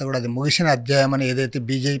వాళ్ళంతా కూడా అది ముగిసిన అధ్యాయం అని ఏదైతే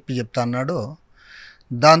బీజేపీ చెప్తా అన్నాడో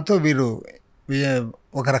దాంతో వీరు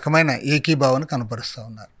ఒక రకమైన ఏకీభావాన్ని కనపరుస్తూ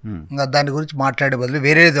ఉన్నారు. ఇంకా దాని గురించి మాట్లాడే బదులు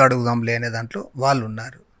వేరేది అడుగుదాంలే అనే దాంట్లో వాళ్ళు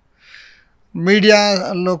ఉన్నారు.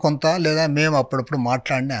 మీడియాలో కొంత లేదా మేము అప్పుడప్పుడు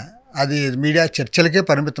మాట్లాడినా అది మీడియా చర్చలకే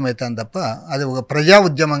పరిమితం అవుతుంది తప్ప అది ఒక ప్రజా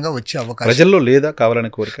ఉద్యమంగా వచ్చే అవకాశం ప్రజల్లో లేదా కావాలని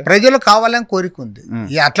కోరిక? ప్రజలు కావాలని కోరిక ఉంది.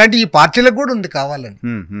 అట్లాంటి ఈ పార్టీలకు కూడా ఉంది కావాలని.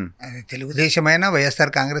 అది తెలుగుదేశమైనా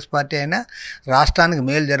వైఎస్ఆర్ కాంగ్రెస్ పార్టీ అయినా రాష్ట్రానికి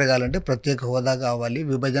మేలు జరగాలంటే ప్రత్యేక హోదా కావాలి,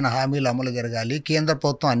 విభజన హామీలు అమలు జరగాలి, కేంద్ర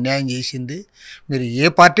ప్రభుత్వం అన్యాయం చేసింది, మీరు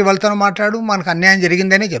ఏ పార్టీ వాళ్ళతో మాట్లాడు మనకు అన్యాయం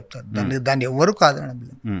జరిగిందనే చెప్తారు. దాన్ని ఎవ్వరూ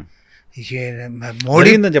కాదనలేదు.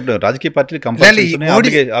 మోడీ చెప్పలేదు. రాజకీయ పార్టీలు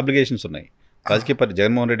అబ్లిగేషన్స్ ఉన్నాయి. రాజకీయ పార్టీ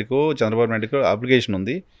జగన్మోహన్ రెడ్డికో చంద్రబాబు నాయుడుకో అప్లికేషన్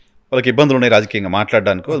ఉంది, వాళ్ళకి ఇబ్బందులు ఉన్నాయి రాజకీయంగా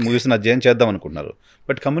మాట్లాడడానికి, ముగిసిన అధ్యయనం చేద్దాం అనుకున్నారు.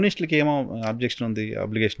 బట్ కమ్యూనిస్టులకి ఏమో అబ్జెక్షన్ ఉంది,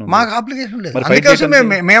 అప్లికేషన్ ఉంది. మాకు అప్లికేషన్ లేదు.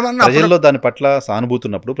 ప్రజల్లో దాని పట్ల సానుభూతి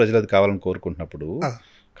ఉన్నప్పుడు, ప్రజలు అది కావాలని కోరుకుంటున్నప్పుడు,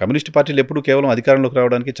 కమ్యూనిస్ట్ పార్టీలు ఎప్పుడు కేవలం అధికారంలోకి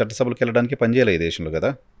రావడానికి, చట్టసభలకు వెళ్ళడానికి పనిచేయలేదు ఈ దేశంలో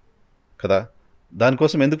కదా.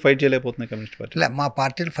 దానికోసం ఎందుకు ఫైట్ చేయలేకపోతున్నాయి కమ్యూనిస్ట్ పార్టీ? మా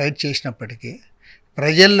పార్టీలు ఫైట్ చేసినప్పటికీ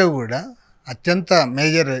ప్రజల్లో కూడా అత్యంత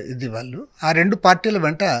మేజర్ ఇది వాళ్ళు ఆ రెండు పార్టీల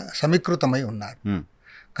వెంట సమీకృతమై ఉన్నారు.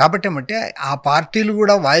 కాబట్టి ఏమంటే ఆ పార్టీలు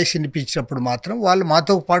కూడా వాయిస్ వినిపించినప్పుడు మాత్రం వాళ్ళు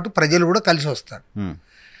మాతో పాటు ప్రజలు కూడా కలిసి వస్తారు.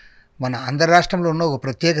 మన ఆంధ్ర రాష్ట్రంలో ఉన్న ఒక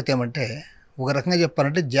ప్రత్యేకత ఏమంటే, ఒక రకంగా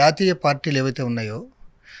చెప్పాలంటే జాతీయ పార్టీలు ఏవైతే ఉన్నాయో,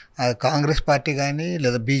 కాంగ్రెస్ పార్టీ కానీ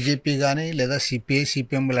లేదా బీజేపీ కానీ లేదా సిపిఐ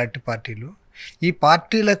సిపిఎం లాంటి పార్టీలు, ఈ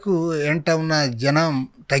పార్టీలకు వెంట ఉన్న జనం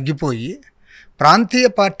తగ్గిపోయి ప్రాంతీయ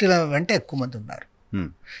పార్టీల వెంట ఎక్కువ మంది ఉన్నారు.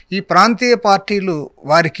 ఈ ప్రాంతీయ పార్టీలు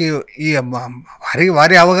వారికి ఈ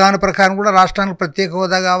వారి అవగాహన ప్రకారం కూడా రాష్ట్రానికి ప్రత్యేక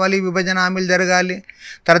హోదా కావాలి, విభజన హామీలు జరగాలి,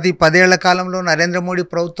 తర్వాత ఈ 10 ఏళ్ల కాలంలో నరేంద్ర మోడీ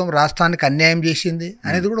ప్రభుత్వం రాష్ట్రానికి అన్యాయం చేసింది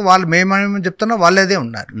అనేది కూడా వాళ్ళు మేమేమని చెప్తున్నా వాళ్ళదే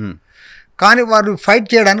ఉన్నారు. కానీ వారు ఫైట్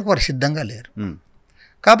చేయడానికి వారు సిద్ధంగా లేరు.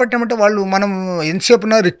 కాబట్టి ఏమంటే వాళ్ళు మనం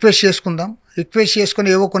ఎంతసేపున రిక్వెస్ట్ చేసుకుని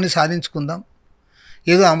ఏవో కొన్ని సాధించుకుందాం,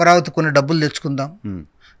 ఏదో అమరావతి కొన్ని డబ్బులు తెచ్చుకుందాం,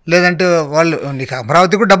 లేదంటే వాళ్ళు నీకు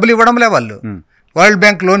అమరావతికి డబ్బులు ఇవ్వడంలే, వాళ్ళు వరల్డ్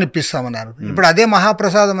బ్యాంక్ లోన్ ఇప్పిస్తామన్నారు. ఇప్పుడు అదే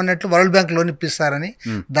మహాప్రసాదం అన్నట్లు వరల్డ్ బ్యాంక్ లోన్ ఇప్పిస్తారని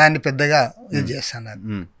దాన్ని పెద్దగా ఇది చేస్తున్నారు.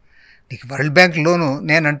 నీకు వరల్డ్ బ్యాంక్ లోను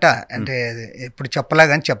నేనంట అంటే ఎప్పుడు చెప్పలే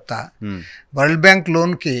కానీ చెప్తా, వరల్డ్ బ్యాంక్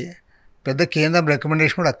లోన్కి పెద్ద కేంద్రం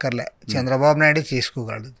రికమెండేషన్ కూడా అక్కర్లే, చంద్రబాబు నాయుడు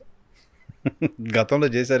చేసుకోగలదు. గతంలో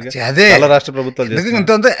చేశారు అదే రాష్ట్ర ప్రభుత్వాలు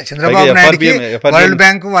చంద్రబాబు నాయుడుకి వరల్డ్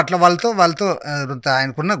బ్యాంక్ అట్లా వాళ్ళతో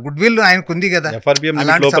ఆయనకున్న గుడ్ విల్ ఆయనకు ఉంది కదా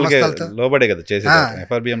అలాంటి సంస్థలతో.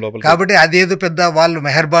 కాబట్టి అదేదో పెద్ద వాళ్ళు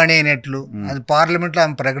మెహర్బానీ అయినట్లు అది పార్లమెంట్ లో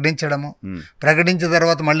ఆమె ప్రకటించిన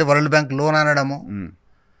తర్వాత మళ్ళీ వరల్డ్ బ్యాంక్ లోన్ అనడము.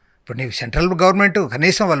 ఇప్పుడు నీకు సెంట్రల్ గవర్నమెంట్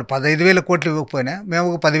కనీసం వాళ్ళు 15,000 కోట్లు ఇవ్వకపోయినా మేము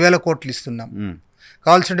ఒక 10,000 కోట్లు ఇస్తున్నాం,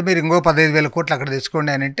 కావాల్సింటే మీరు ఇంకో 15,000 కోట్లు అక్కడ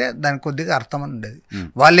తెచ్చుకోండి అని అంటే దానికి కొద్దిగా అర్థం అని ఉండేది.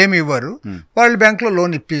 వాళ్ళేమి ఇవ్వరు, వరల్డ్ బ్యాంక్లో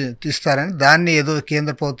లోన్ ఇస్తారని దాన్ని ఏదో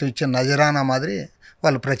కేంద్ర ప్రభుత్వం ఇచ్చిన నజరానా మాదిరి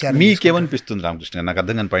వాళ్ళు ప్రచారం. మీకేమనిపిస్తుంది రామకృష్ణ? నాకు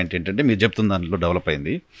అర్థం కాని పాయింట్ ఏంటంటే, మీరు చెప్తున్న దాంట్లో డెవలప్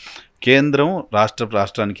అయింది, కేంద్రం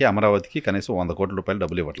రాష్ట్రానికి అమరావతికి కనీసం 100 కోట్ల రూపాయలు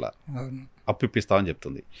డబ్బులు ఇవ్వట్లా, అప్పు ఇప్పిస్తామని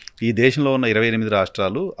చెప్తుంది. ఈ దేశంలో ఉన్న 28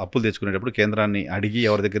 రాష్ట్రాలు అప్పులు తెచ్చుకునేటప్పుడు కేంద్రాన్ని అడిగి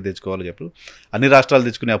ఎవరి దగ్గర తెచ్చుకోవాలో చెప్పు. అన్ని రాష్ట్రాలు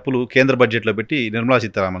తెచ్చుకునే అప్పులు కేంద్ర బడ్జెట్లో పెట్టి నిర్మలా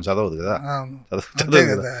సీతారామన్ చదవదు కదా.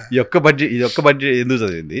 ఈ ఒక్క బడ్జెట్ ఎందుకు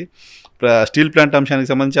చదివింది? స్టీల్ ప్లాంట్ అంశానికి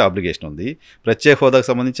సంబంధించి అప్లికేషన్ ఉంది, ప్రత్యేక హోదాకు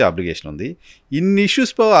సంబంధించి అప్లికేషన్ ఉంది. ఇన్ని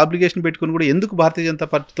ఇష్యూస్ అప్లికేషన్ పెట్టుకుని కూడా ఎందుకు భారతీయ జనతా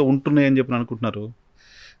పార్టీతో ఉంటున్నాయని చెప్పి అనుకుంటున్నారు?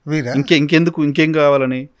 ఇంకేం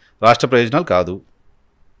కావాలని? రాష్ట్ర ప్రయోజనాలు కాదు,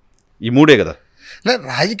 ఈ మూడే కదా.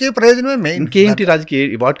 రాజకీయ ప్రయోజనమే మెయిన్. ఇంకేంటి రాజకీయ?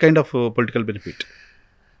 What kind of political benefit?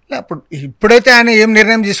 ఇప్పుడైతే ఆయన ఏం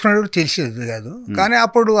నిర్ణయం తీసుకున్నాడో తెలిసేది కాదు, కానీ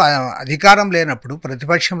అప్పుడు అధికారం లేనప్పుడు,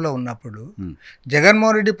 ప్రతిపక్షంలో ఉన్నప్పుడు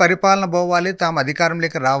జగన్మోహన్ రెడ్డి పరిపాలన పోవాలి, తాము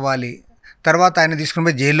అధికారంలోకి రావాలి, తర్వాత ఆయన తీసుకుని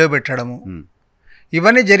పోయి జైల్లో పెట్టడము,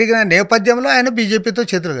 ఇవన్నీ జరిగిన నేపథ్యంలో ఆయన బీజేపీతో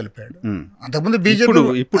చేతులు కలిపాడు. అంతకుముందు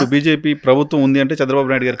ఇప్పుడు బీజేపీ ప్రభుత్వం ఉంది అంటే చంద్రబాబు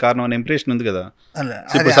నాయుడు గారి కారణం అనే ఇంప్రెషన్ ఉంది కదా.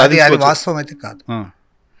 అది వాస్తవం అయితే కాదు.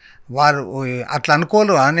 వారు అట్లా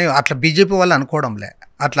అనుకోరు అని అట్లా బీజేపీ వాళ్ళు అనుకోవడంలే.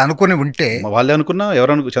 అట్లా అనుకుని ఉంటే వాళ్ళే అనుకున్నా,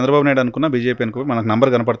 ఎవరు చంద్రబాబు నాయుడు అనుకున్నా, బీజేపీ అనుకో మనకు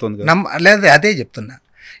నంబర్ కనపడుతుంది లేదు. అదే చెప్తున్నా.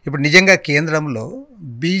 ఇప్పుడు నిజంగా కేంద్రంలో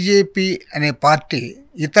బీజేపీ అనే పార్టీ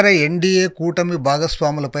ఇతర ఎన్డీఏ కూటమి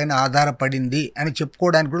భాగస్వాములపైన ఆధారపడింది అని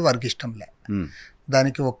చెప్పుకోవడానికి కూడా వారికి ఇష్టంలే.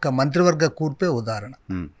 దానికి ఒక్క మంత్రివర్గ కూర్పే ఉదాహరణ.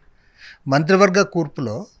 మంత్రివర్గ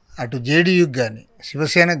కూర్పులో అటు జేడీయూకి కానీ,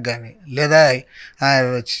 శివసేనకు కానీ, లేదా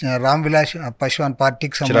రామ్ విలాస్ పాస్వాన్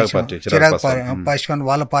పార్టీకి సంబంధించిన చిరాగ్ పాస్వాన్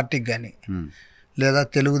వాళ్ళ పార్టీకి కానీ, లేదా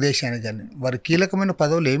తెలుగుదేశానికి కానీ వారు కీలకమైన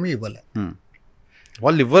పదవులు ఏమీ ఇవ్వలే.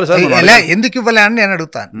 వాళ్ళు ఇవ్వరు సార్. ఎలా ఎందుకు ఇవ్వలే అని నేను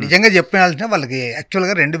అడుగుతాను. నిజంగా చెప్పిన వాళ్ళకి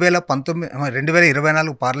యాక్చువల్గా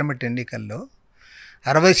 2024 పార్లమెంట్ ఎన్నికల్లో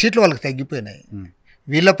 60 సీట్లు వాళ్ళకి తగ్గిపోయినాయి.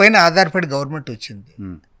 వీళ్ళపైన ఆధారపడి గవర్నమెంట్ వచ్చింది.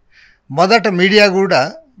 మొదట మీడియా కూడా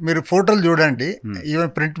మీరు ఫోటోలు చూడండి,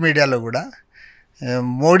 ఈవెన్ ప్రింట్ మీడియాలో కూడా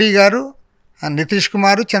మోడీ గారు, నితీష్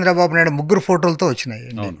కుమార్, చంద్రబాబు నాయుడు ముగ్గురు ఫోటోలతో వచ్చినాయి.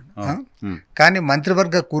 కానీ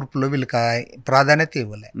మంత్రివర్గ కూర్పులో వీళ్ళకి ప్రాధాన్యత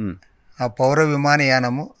ఇవ్వలే. ఆ పౌర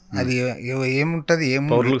విమానయానము అది ఏముంటుంది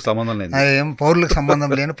పౌరులకు సంబంధం లేదు, ఏం పౌరులకు సంబంధం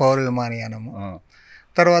లేని పౌర విమానయానము.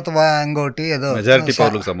 తర్వాత ఇంకోటి ఏదో మెజారిటీ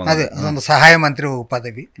పౌరులకు సంబంధం, అదే సహాయ మంత్రి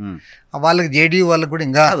పదవి, వాళ్ళకి జేడీయూ వాళ్ళకి కూడా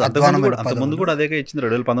ఇంకా ముందు కూడా అదే ఇచ్చింది.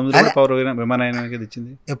 2019 పౌర విమానయానానికి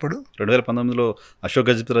ఇచ్చింది. ఎప్పుడు 2019 అశోక్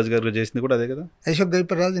గజపతిరాజు గారు చేసింది కూడా అదే కదా. అశోక్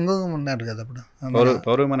గజపతిరాజు ఇంకొక ఉన్నారు కదా అప్పుడు,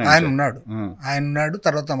 పౌర విమానయానం ఆయన ఉన్నాడు.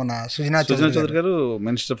 తర్వాత మన సుజనా చౌదరి గారు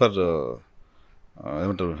మినిస్టర్ ఫర్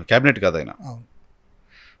ఏమంటారు క్యాబినెట్ కాదు ఆయన.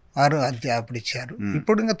 వారు అది అప్పుడు ఇచ్చారు.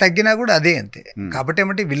 ఇప్పుడు ఇంకా తగ్గినా కూడా అదే అంతే. కాబట్టి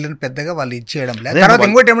ఏమంటే వీళ్ళని పెద్దగా వాళ్ళు ఇచ్చేయడం లేదు. తర్వాత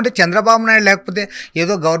ఇంకోటి ఏమంటే చంద్రబాబు నాయుడు లేకపోతే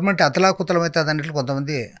ఏదో గవర్నమెంట్ అతలాకుతలం అవుతుంది అన్నట్లు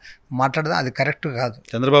కొంతమంది మాట్లాడదాం, అది కరెక్ట్ కాదు.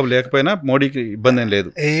 చంద్రబాబు లేకపోయినా మోడీకి ఇబ్బంది ఏం లేదు,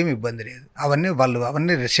 ఏమి ఇబ్బంది లేదు.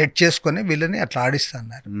 అవన్నీ సెట్ చేసుకొని వీళ్ళని అట్లా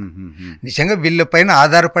ఆడిస్తున్నారు. నిజంగా వీళ్ళ పైన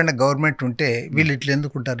ఆధారపడిన గవర్నమెంట్ ఉంటే వీళ్ళు ఇట్లా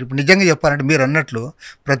ఎందుకుంటారు? ఇప్పుడు నిజంగా చెప్పాలంటే మీరు అన్నట్లు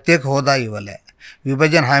ప్రత్యేక హోదా ఇవ్వలే,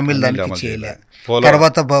 విభజన హామీలు దానికి చేయలే,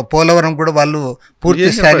 తర్వాత పోలవరం కూడా వాళ్ళు పూర్తి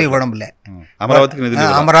స్థాయిలో ఇవ్వడంలే,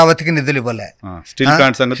 అమరావతికి నిధులు ఇవ్వలే,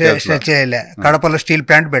 చేయలే, కడపలో స్టీల్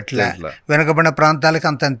ప్లాంట్ పెట్టలే, వెనుకబడిన ప్రాంతాలకు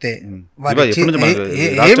అంతంతే.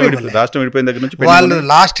 వాళ్ళు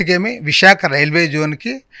లాస్ట్కి ఏమి విశాఖ రైల్వే జోన్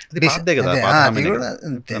కి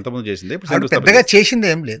పెద్దగా చేసింది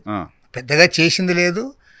ఏం లేదు, పెద్దగా చేసింది లేదు.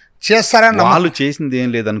 చేస్తారని వాళ్ళు చేసింది ఏం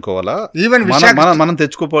లేదు అనుకోవాలా? ఈవెన్ మనం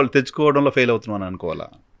తెచ్చుకోవడంలో ఫెయిల్ అవుతున్నాం అనుకోవాలా?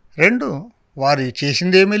 రెండు, వారు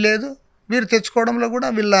చేసింది ఏమీ లేదు, వీరు తెచ్చుకోవడంలో కూడా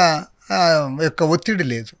వీళ్ళ యొక్క ఒత్తిడి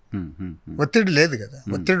లేదు. ఒత్తిడి లేదు కదా.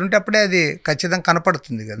 ఒత్తిడి ఉంటే అప్పుడే అది ఖచ్చితంగా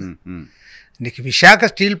కనపడుతుంది కదా. నీకు విశాఖ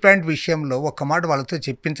స్టీల్ ప్లాంట్ విషయంలో ఒక్క మాట వాళ్ళతో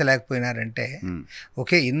చెప్పించలేకపోయినారంటే,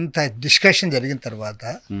 ఓకే ఇంత డిస్కషన్ జరిగిన తర్వాత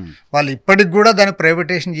వాళ్ళు ఇప్పటికి కూడా దాన్ని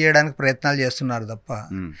ప్రైవేటైజేషన్ చేయడానికి ప్రయత్నాలు చేస్తున్నారు తప్ప,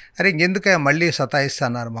 అరే ఇంకెందుకు మళ్ళీ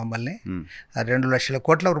సతాయిస్తున్నారు మమ్మల్ని, 2 లక్షల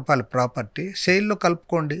కోట్ల రూపాయల ప్రాపర్టీ సెయిల్లో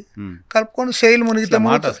కలుపుకోండి సెయిల్ మునిగితే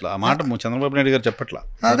చంద్రబాబు నాయుడు గారు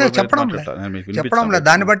అదే చెప్పడం లేదు,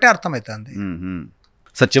 దాన్ని బట్టి అర్థమవుతుంది.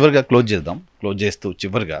 సార్ చివరిగా క్లోజ్ చేస్తూ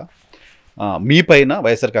చివరిగా మీ పైన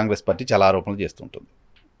వైఎస్ఆర్ కాంగ్రెస్ పార్టీ చాలా ఆరోపణలు చేస్తుంటుంది,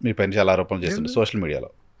 మీ పైన చాలా ఆరోపణలు చేస్తుంటుంది సోషల్ మీడియాలో.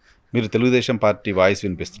 మీరు తెలుగుదేశం పార్టీ వాయిస్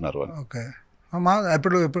వినిపిస్తున్నారు అని. ఓకే,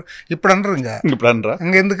 ఇప్పుడు అనరు,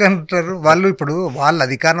 ఇంకెందుకు అంటారు వాళ్ళు? ఇప్పుడు వాళ్ళు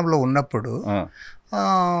అధికారంలో ఉన్నప్పుడు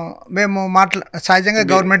మేము సహజంగా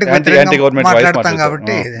గవర్నమెంట్ మాట్లాడతాం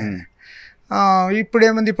కాబట్టి, ఇప్పుడు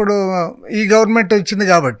ఏముంది, ఇప్పుడు ఈ గవర్నమెంట్ వచ్చింది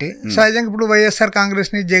కాబట్టి సహజంగా ఇప్పుడు వైఎస్ఆర్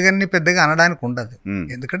కాంగ్రెస్ని జగన్ని పెద్దగా అనడానికి ఉండదు.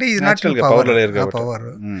 ఎందుకంటే ఇది నాట్ పవర్.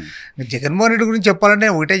 జగన్మోహన్ రెడ్డి గురించి చెప్పాలంటే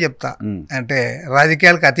ఒకటే చెప్తా, అంటే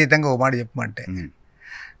రాజకీయాలకు అతీతంగా ఒక మాట చెప్పమంటే,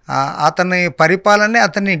 అతని పరిపాలనే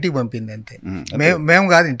అతన్ని ఇంటికి పంపింది అంతే, మేము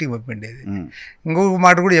కాదు ఇంటికి పంపిండేది. ఇంకొక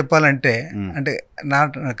మాట కూడా చెప్పాలంటే, అంటే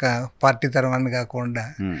పార్టీ తరమని కాకుండా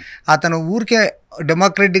అతను ఊరికే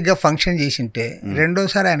డెమోక్రటిక్గా ఫంక్షన్ చేసింటే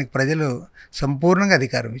రెండోసారి ఆయనకు ప్రజలు సంపూర్ణంగా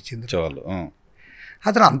అధికారం ఇచ్చింది.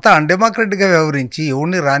 అతను అంతా అన్డెమోక్రటిక్గా వ్యవహరించి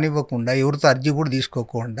ఎవరిని రానివ్వకుండా, ఎవరితో అర్జీ కూడా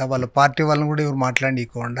తీసుకోకుండా, వాళ్ళ పార్టీ వాళ్ళని కూడా ఎవరు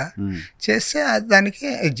మాట్లాడకుండా చేస్తే దానికి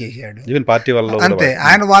ఇది చేశాడు అంతే.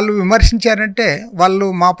 వాళ్ళు విమర్శించారంటే వాళ్ళు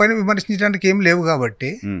మా పైన విమర్శించడానికి ఏం లేవు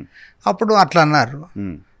కాబట్టి అప్పుడు అట్లా అన్నారు.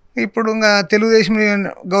 ఇప్పుడు ఇంకా తెలుగుదేశం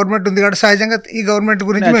గవర్నమెంట్ ఉంది కాబట్టి సహజంగా ఈ గవర్నమెంట్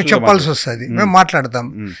గురించి మేము చెప్పాల్సి వస్తుంది, మేము మాట్లాడతాం.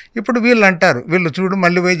 ఇప్పుడు వీళ్ళు అంటారు, వీళ్ళు చూడు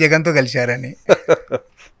మళ్ళీ పోయి జగన్తో కలిశారని.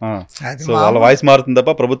 వాళ్ళ వాయిస్ మారుతుంది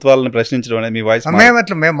తప్ప ప్రభుత్వాలను ప్రశ్నించడం అనేది మీ వాయిస్.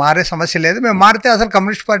 మేము మారే సమస్య లేదు, మేము మారితే అసలు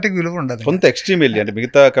కమ్యూనిస్ట్ పార్టీకి విలువ ఉండదు. కొంత ఎక్స్ట్రీమ్ వెళ్ళి అంటే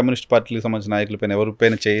మిగతా కమ్యూనిస్ట్ పార్టీలకు సంబంధించిన నాయకులపైన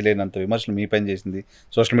ఎవరిపైన చేయలేనంత విమర్శలు మీ పైన చేసింది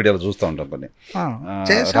సోషల్ మీడియాలో చూస్తూ ఉంటాం. కొన్ని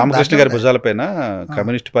రామకృష్ణ గారి భుజాలపైన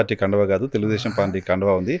కమ్యూనిస్ట్ పార్టీ కండువా కాదు తెలుగుదేశం పార్టీ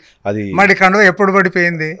కండువా ఉంది. అది మరి కండువా ఎప్పుడు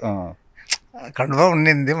పడిపోయింది? కండువా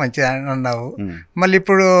ఉండింది, మంచిగా అన్నావు, మళ్ళీ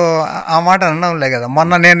ఇప్పుడు ఆ మాట అన్నాంలే కదా.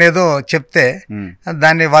 మొన్న నేనేదో చెప్తే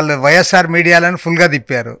దాన్ని వాళ్ళు వైఎస్ఆర్ మీడియాలను ఫుల్గా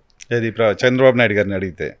తిప్పారు. చంద్రబాబు నాయుడు గారిని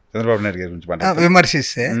అడిగితే చంద్రబాబు నాయుడు గారి గురించి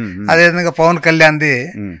విమర్శిస్తే, అదేవిధంగా పవన్ కళ్యాణ్ది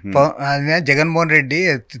జగన్మోహన్ రెడ్డి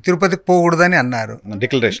తిరుపతికి పోకూడదని అన్నారు,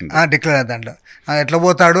 డిక్లరేషన్ దాంట్లో ఎట్లా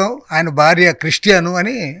పోతాడు, ఆయన భార్య క్రిస్టియను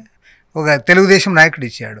అని ఒక తెలుగుదేశం నాయకుడు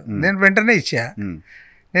ఇచ్చాడు. నేను వెంటనే ఇచ్చా.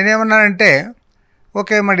 నేనేమన్నానంటే,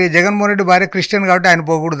 ఓకే మరి జగన్మోహన్ రెడ్డి భార్య క్రిస్టియన్ కాబట్టి ఆయన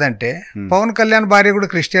పోకూడదంటే, పవన్ కళ్యాణ్ భార్య కూడా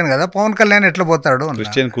క్రిస్టియన్ కదా, పవన్ కళ్యాణ్ ఎట్లా పోతాడు?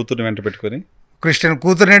 క్రిస్టియన్ కూతురు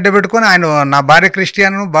వెంట పెట్టుకొని ఆయన నా భార్య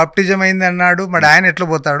క్రిస్టియన్ బాప్టిజం అయింది అన్నాడు, మరి ఆయన ఎట్లా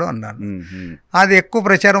పోతాడు అన్నాను. అది ఎక్కువ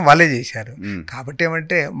ప్రచారం వాళ్ళే చేశారు. కాబట్టి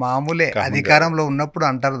ఏమంటే మామూలే, అధికారంలో ఉన్నప్పుడు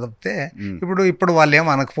అంటారు తప్పితే ఇప్పుడు వాళ్ళు ఏమో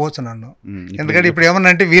అనకపోవచ్చు నన్ను. ఎందుకంటే ఇప్పుడు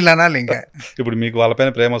ఏమన్నా అంటే వీళ్ళు అనాలి. ఇంకా ఇప్పుడు మీకు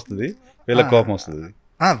వాళ్ళపైన ప్రేమ వస్తుంది, వీళ్ళకి కోపం వస్తుంది,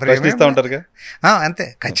 ప్రశ్నిస్తూ ఉంటారుగా. అంతే,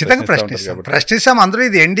 ఖచ్చితంగా ప్రశ్నిస్తాం. అందరూ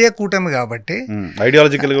ఇది ఎన్డీఏ కూటమి కాబట్టి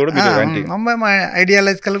ఐడియాలజికల్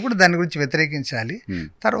కూడా దాని గురించి వ్యతిరేకించాలి.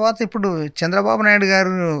 తర్వాత ఇప్పుడు చంద్రబాబు నాయుడు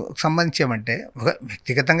గారు సంబంధించామంటే,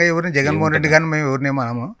 వ్యక్తిగతంగా ఎవరిని జగన్మోహన్ రెడ్డి గారిని మేము ఎవరిని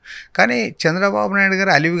మనము, కానీ చంద్రబాబు నాయుడు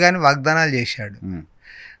గారు అలివి కానీ వాగ్దానాలు చేశాడు.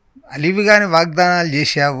 అలివిగాని వాగ్దానాలు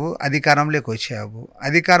చేసావు, అధికారంలోకి వచ్చావు,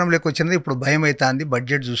 అధికారంలోకి వచ్చినది ఇప్పుడు భయం అవుతుంది,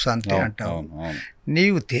 బడ్జెట్ చూసా అంతే అంటావు.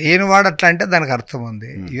 నీవు తెలియని వాడు అట్లా అంటే దానికి అర్థం ఉంది.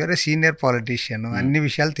 యువర్ సీనియర్ పాలిటీషియన్, అన్ని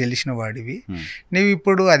విషయాలు తెలిసిన వాడివి. నీవు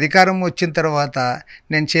ఇప్పుడు అధికారం వచ్చిన తర్వాత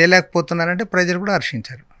నేను చేయలేకపోతున్నానంటే ప్రజలు కూడా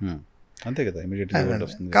హర్షించారు. అంతే కదా.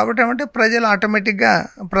 కాబట్టి ఏమంటే ప్రజలు ఆటోమేటిక్గా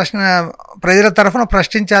ప్రజల తరఫున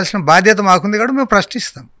ప్రశ్నించాల్సిన బాధ్యత మాకుంది కాబట్టి మేము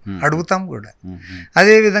ప్రశ్నిస్తాం, అడుగుతాం కూడా.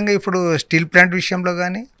 అదేవిధంగా ఇప్పుడు స్టీల్ ప్లాంట్ విషయంలో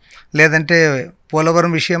కానీ, లేదంటే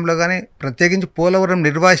పోలవరం విషయంలో కానీ, ప్రత్యేకించి పోలవరం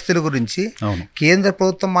నిర్వాసితుల గురించి కేంద్ర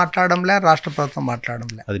ప్రభుత్వం మాట్లాడంలే, రాష్ట్ర ప్రభుత్వం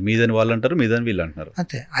మాట్లాడంలే. అది మీదని వాళ్ళు అంటారు, మీదని వీళ్ళు అంటున్నారు.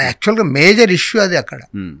 అంతే. యాక్చువల్గా మేజర్ ఇష్యూ అది అక్కడ.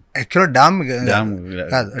 యాక్చువల్ డ్యామ్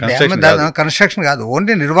కాదు, డ్యామ్ కన్స్ట్రక్షన్ కాదు,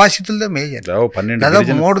 ఓన్లీ నిర్వాసితులదే మేజర్.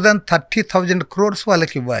 దాదాపు మోర్ దాన్ 30,000 crores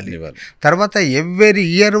వాళ్ళకి ఇవ్వాలి. తర్వాత ఎవ్రీ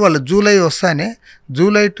ఇయర్ వాళ్ళు జూలై వస్తానే,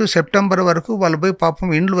 జూలై టు సెప్టెంబర్ వరకు వాళ్ళు పోయి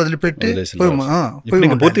పాపం ఇండ్లు వదిలిపెట్టి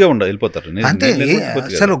అంతే.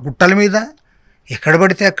 అసలు గుట్టల మీద ఎక్కడ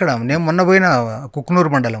పడితే అక్కడ. నేను మొన్న పోయిన కుక్నూరు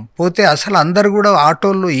మండలం పోతే అసలు అందరు కూడా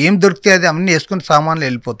ఆటోల్లో ఏం దొరికితే అది అన్నీ వేసుకుని సామాన్లు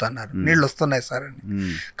వెళ్ళిపోతున్నారు, నీళ్ళు వస్తున్నాయి సార్ అని.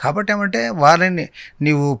 కాబట్టి ఏమంటే వాళ్ళని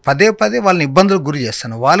నీవు పదే వాళ్ళని ఇబ్బందులకు గురి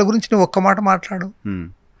చేస్తాను. వాళ్ళ గురించి నువ్వు ఒక్క మాట మాట్లాడు.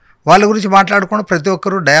 వాళ్ళ గురించి మాట్లాడకుండా ప్రతి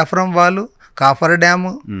ఒక్కరు డయాఫ్రమ్ వాళ్ళు, కాఫర్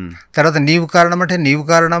డ్యాము, తర్వాత నీవు కారణం అంటే నీవు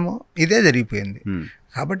కారణము, ఇదే జరిగిపోయింది.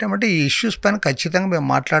 కాబట్టి ఏమంటే ఈ ఇష్యూస్ పైన ఖచ్చితంగా మేము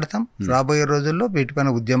మాట్లాడతాం. రాబోయే రోజుల్లో వీటిపైన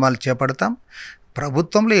ఉద్యమాలు చేపడతాం.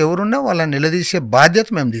 ప్రభుత్వంలో ఎవరున్నా వాళ్ళని నిలదీసే బాధ్యత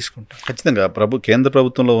మేము తీసుకుంటాం. ఖచ్చితంగా. కేంద్ర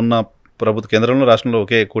ప్రభుత్వంలో ఉన్న కేంద్రంలో రాష్ట్రంలో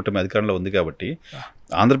ఒకే కూటమి అధికారంలో ఉంది కాబట్టి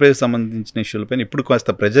ఆంధ్రప్రదేశ్ సంబంధించిన ఇష్యూలపైన ఇప్పుడు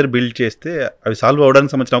కాస్త ప్రెజర్ బిల్డ్ చేస్తే అవి సాల్వ్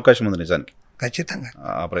అవడానికి సంబంధించిన అవకాశం ఉంది నిజానికి. ఖచ్చితంగా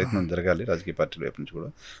ఆ ప్రయత్నం జరగాలి రాజకీయ పార్టీల వైపు నుంచి కూడా.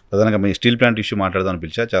 ప్రధానంగా మీ స్టీల్ ప్లాంట్ ఇష్యూ మాట్లాడదామని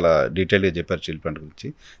పిలిచా, చాలా డీటెయిల్గా చెప్పారు స్టీల్ ప్లాంట్ గురించి.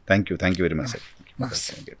 Thank you very much sir.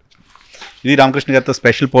 ఇది రామకృష్ణ గారితో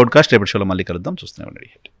స్పెషల్ పాడ్కాస్ట్. రేపటి షోలో మళ్ళీ కలుద్దాం. చూస్తూనే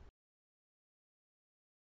ఉండండి.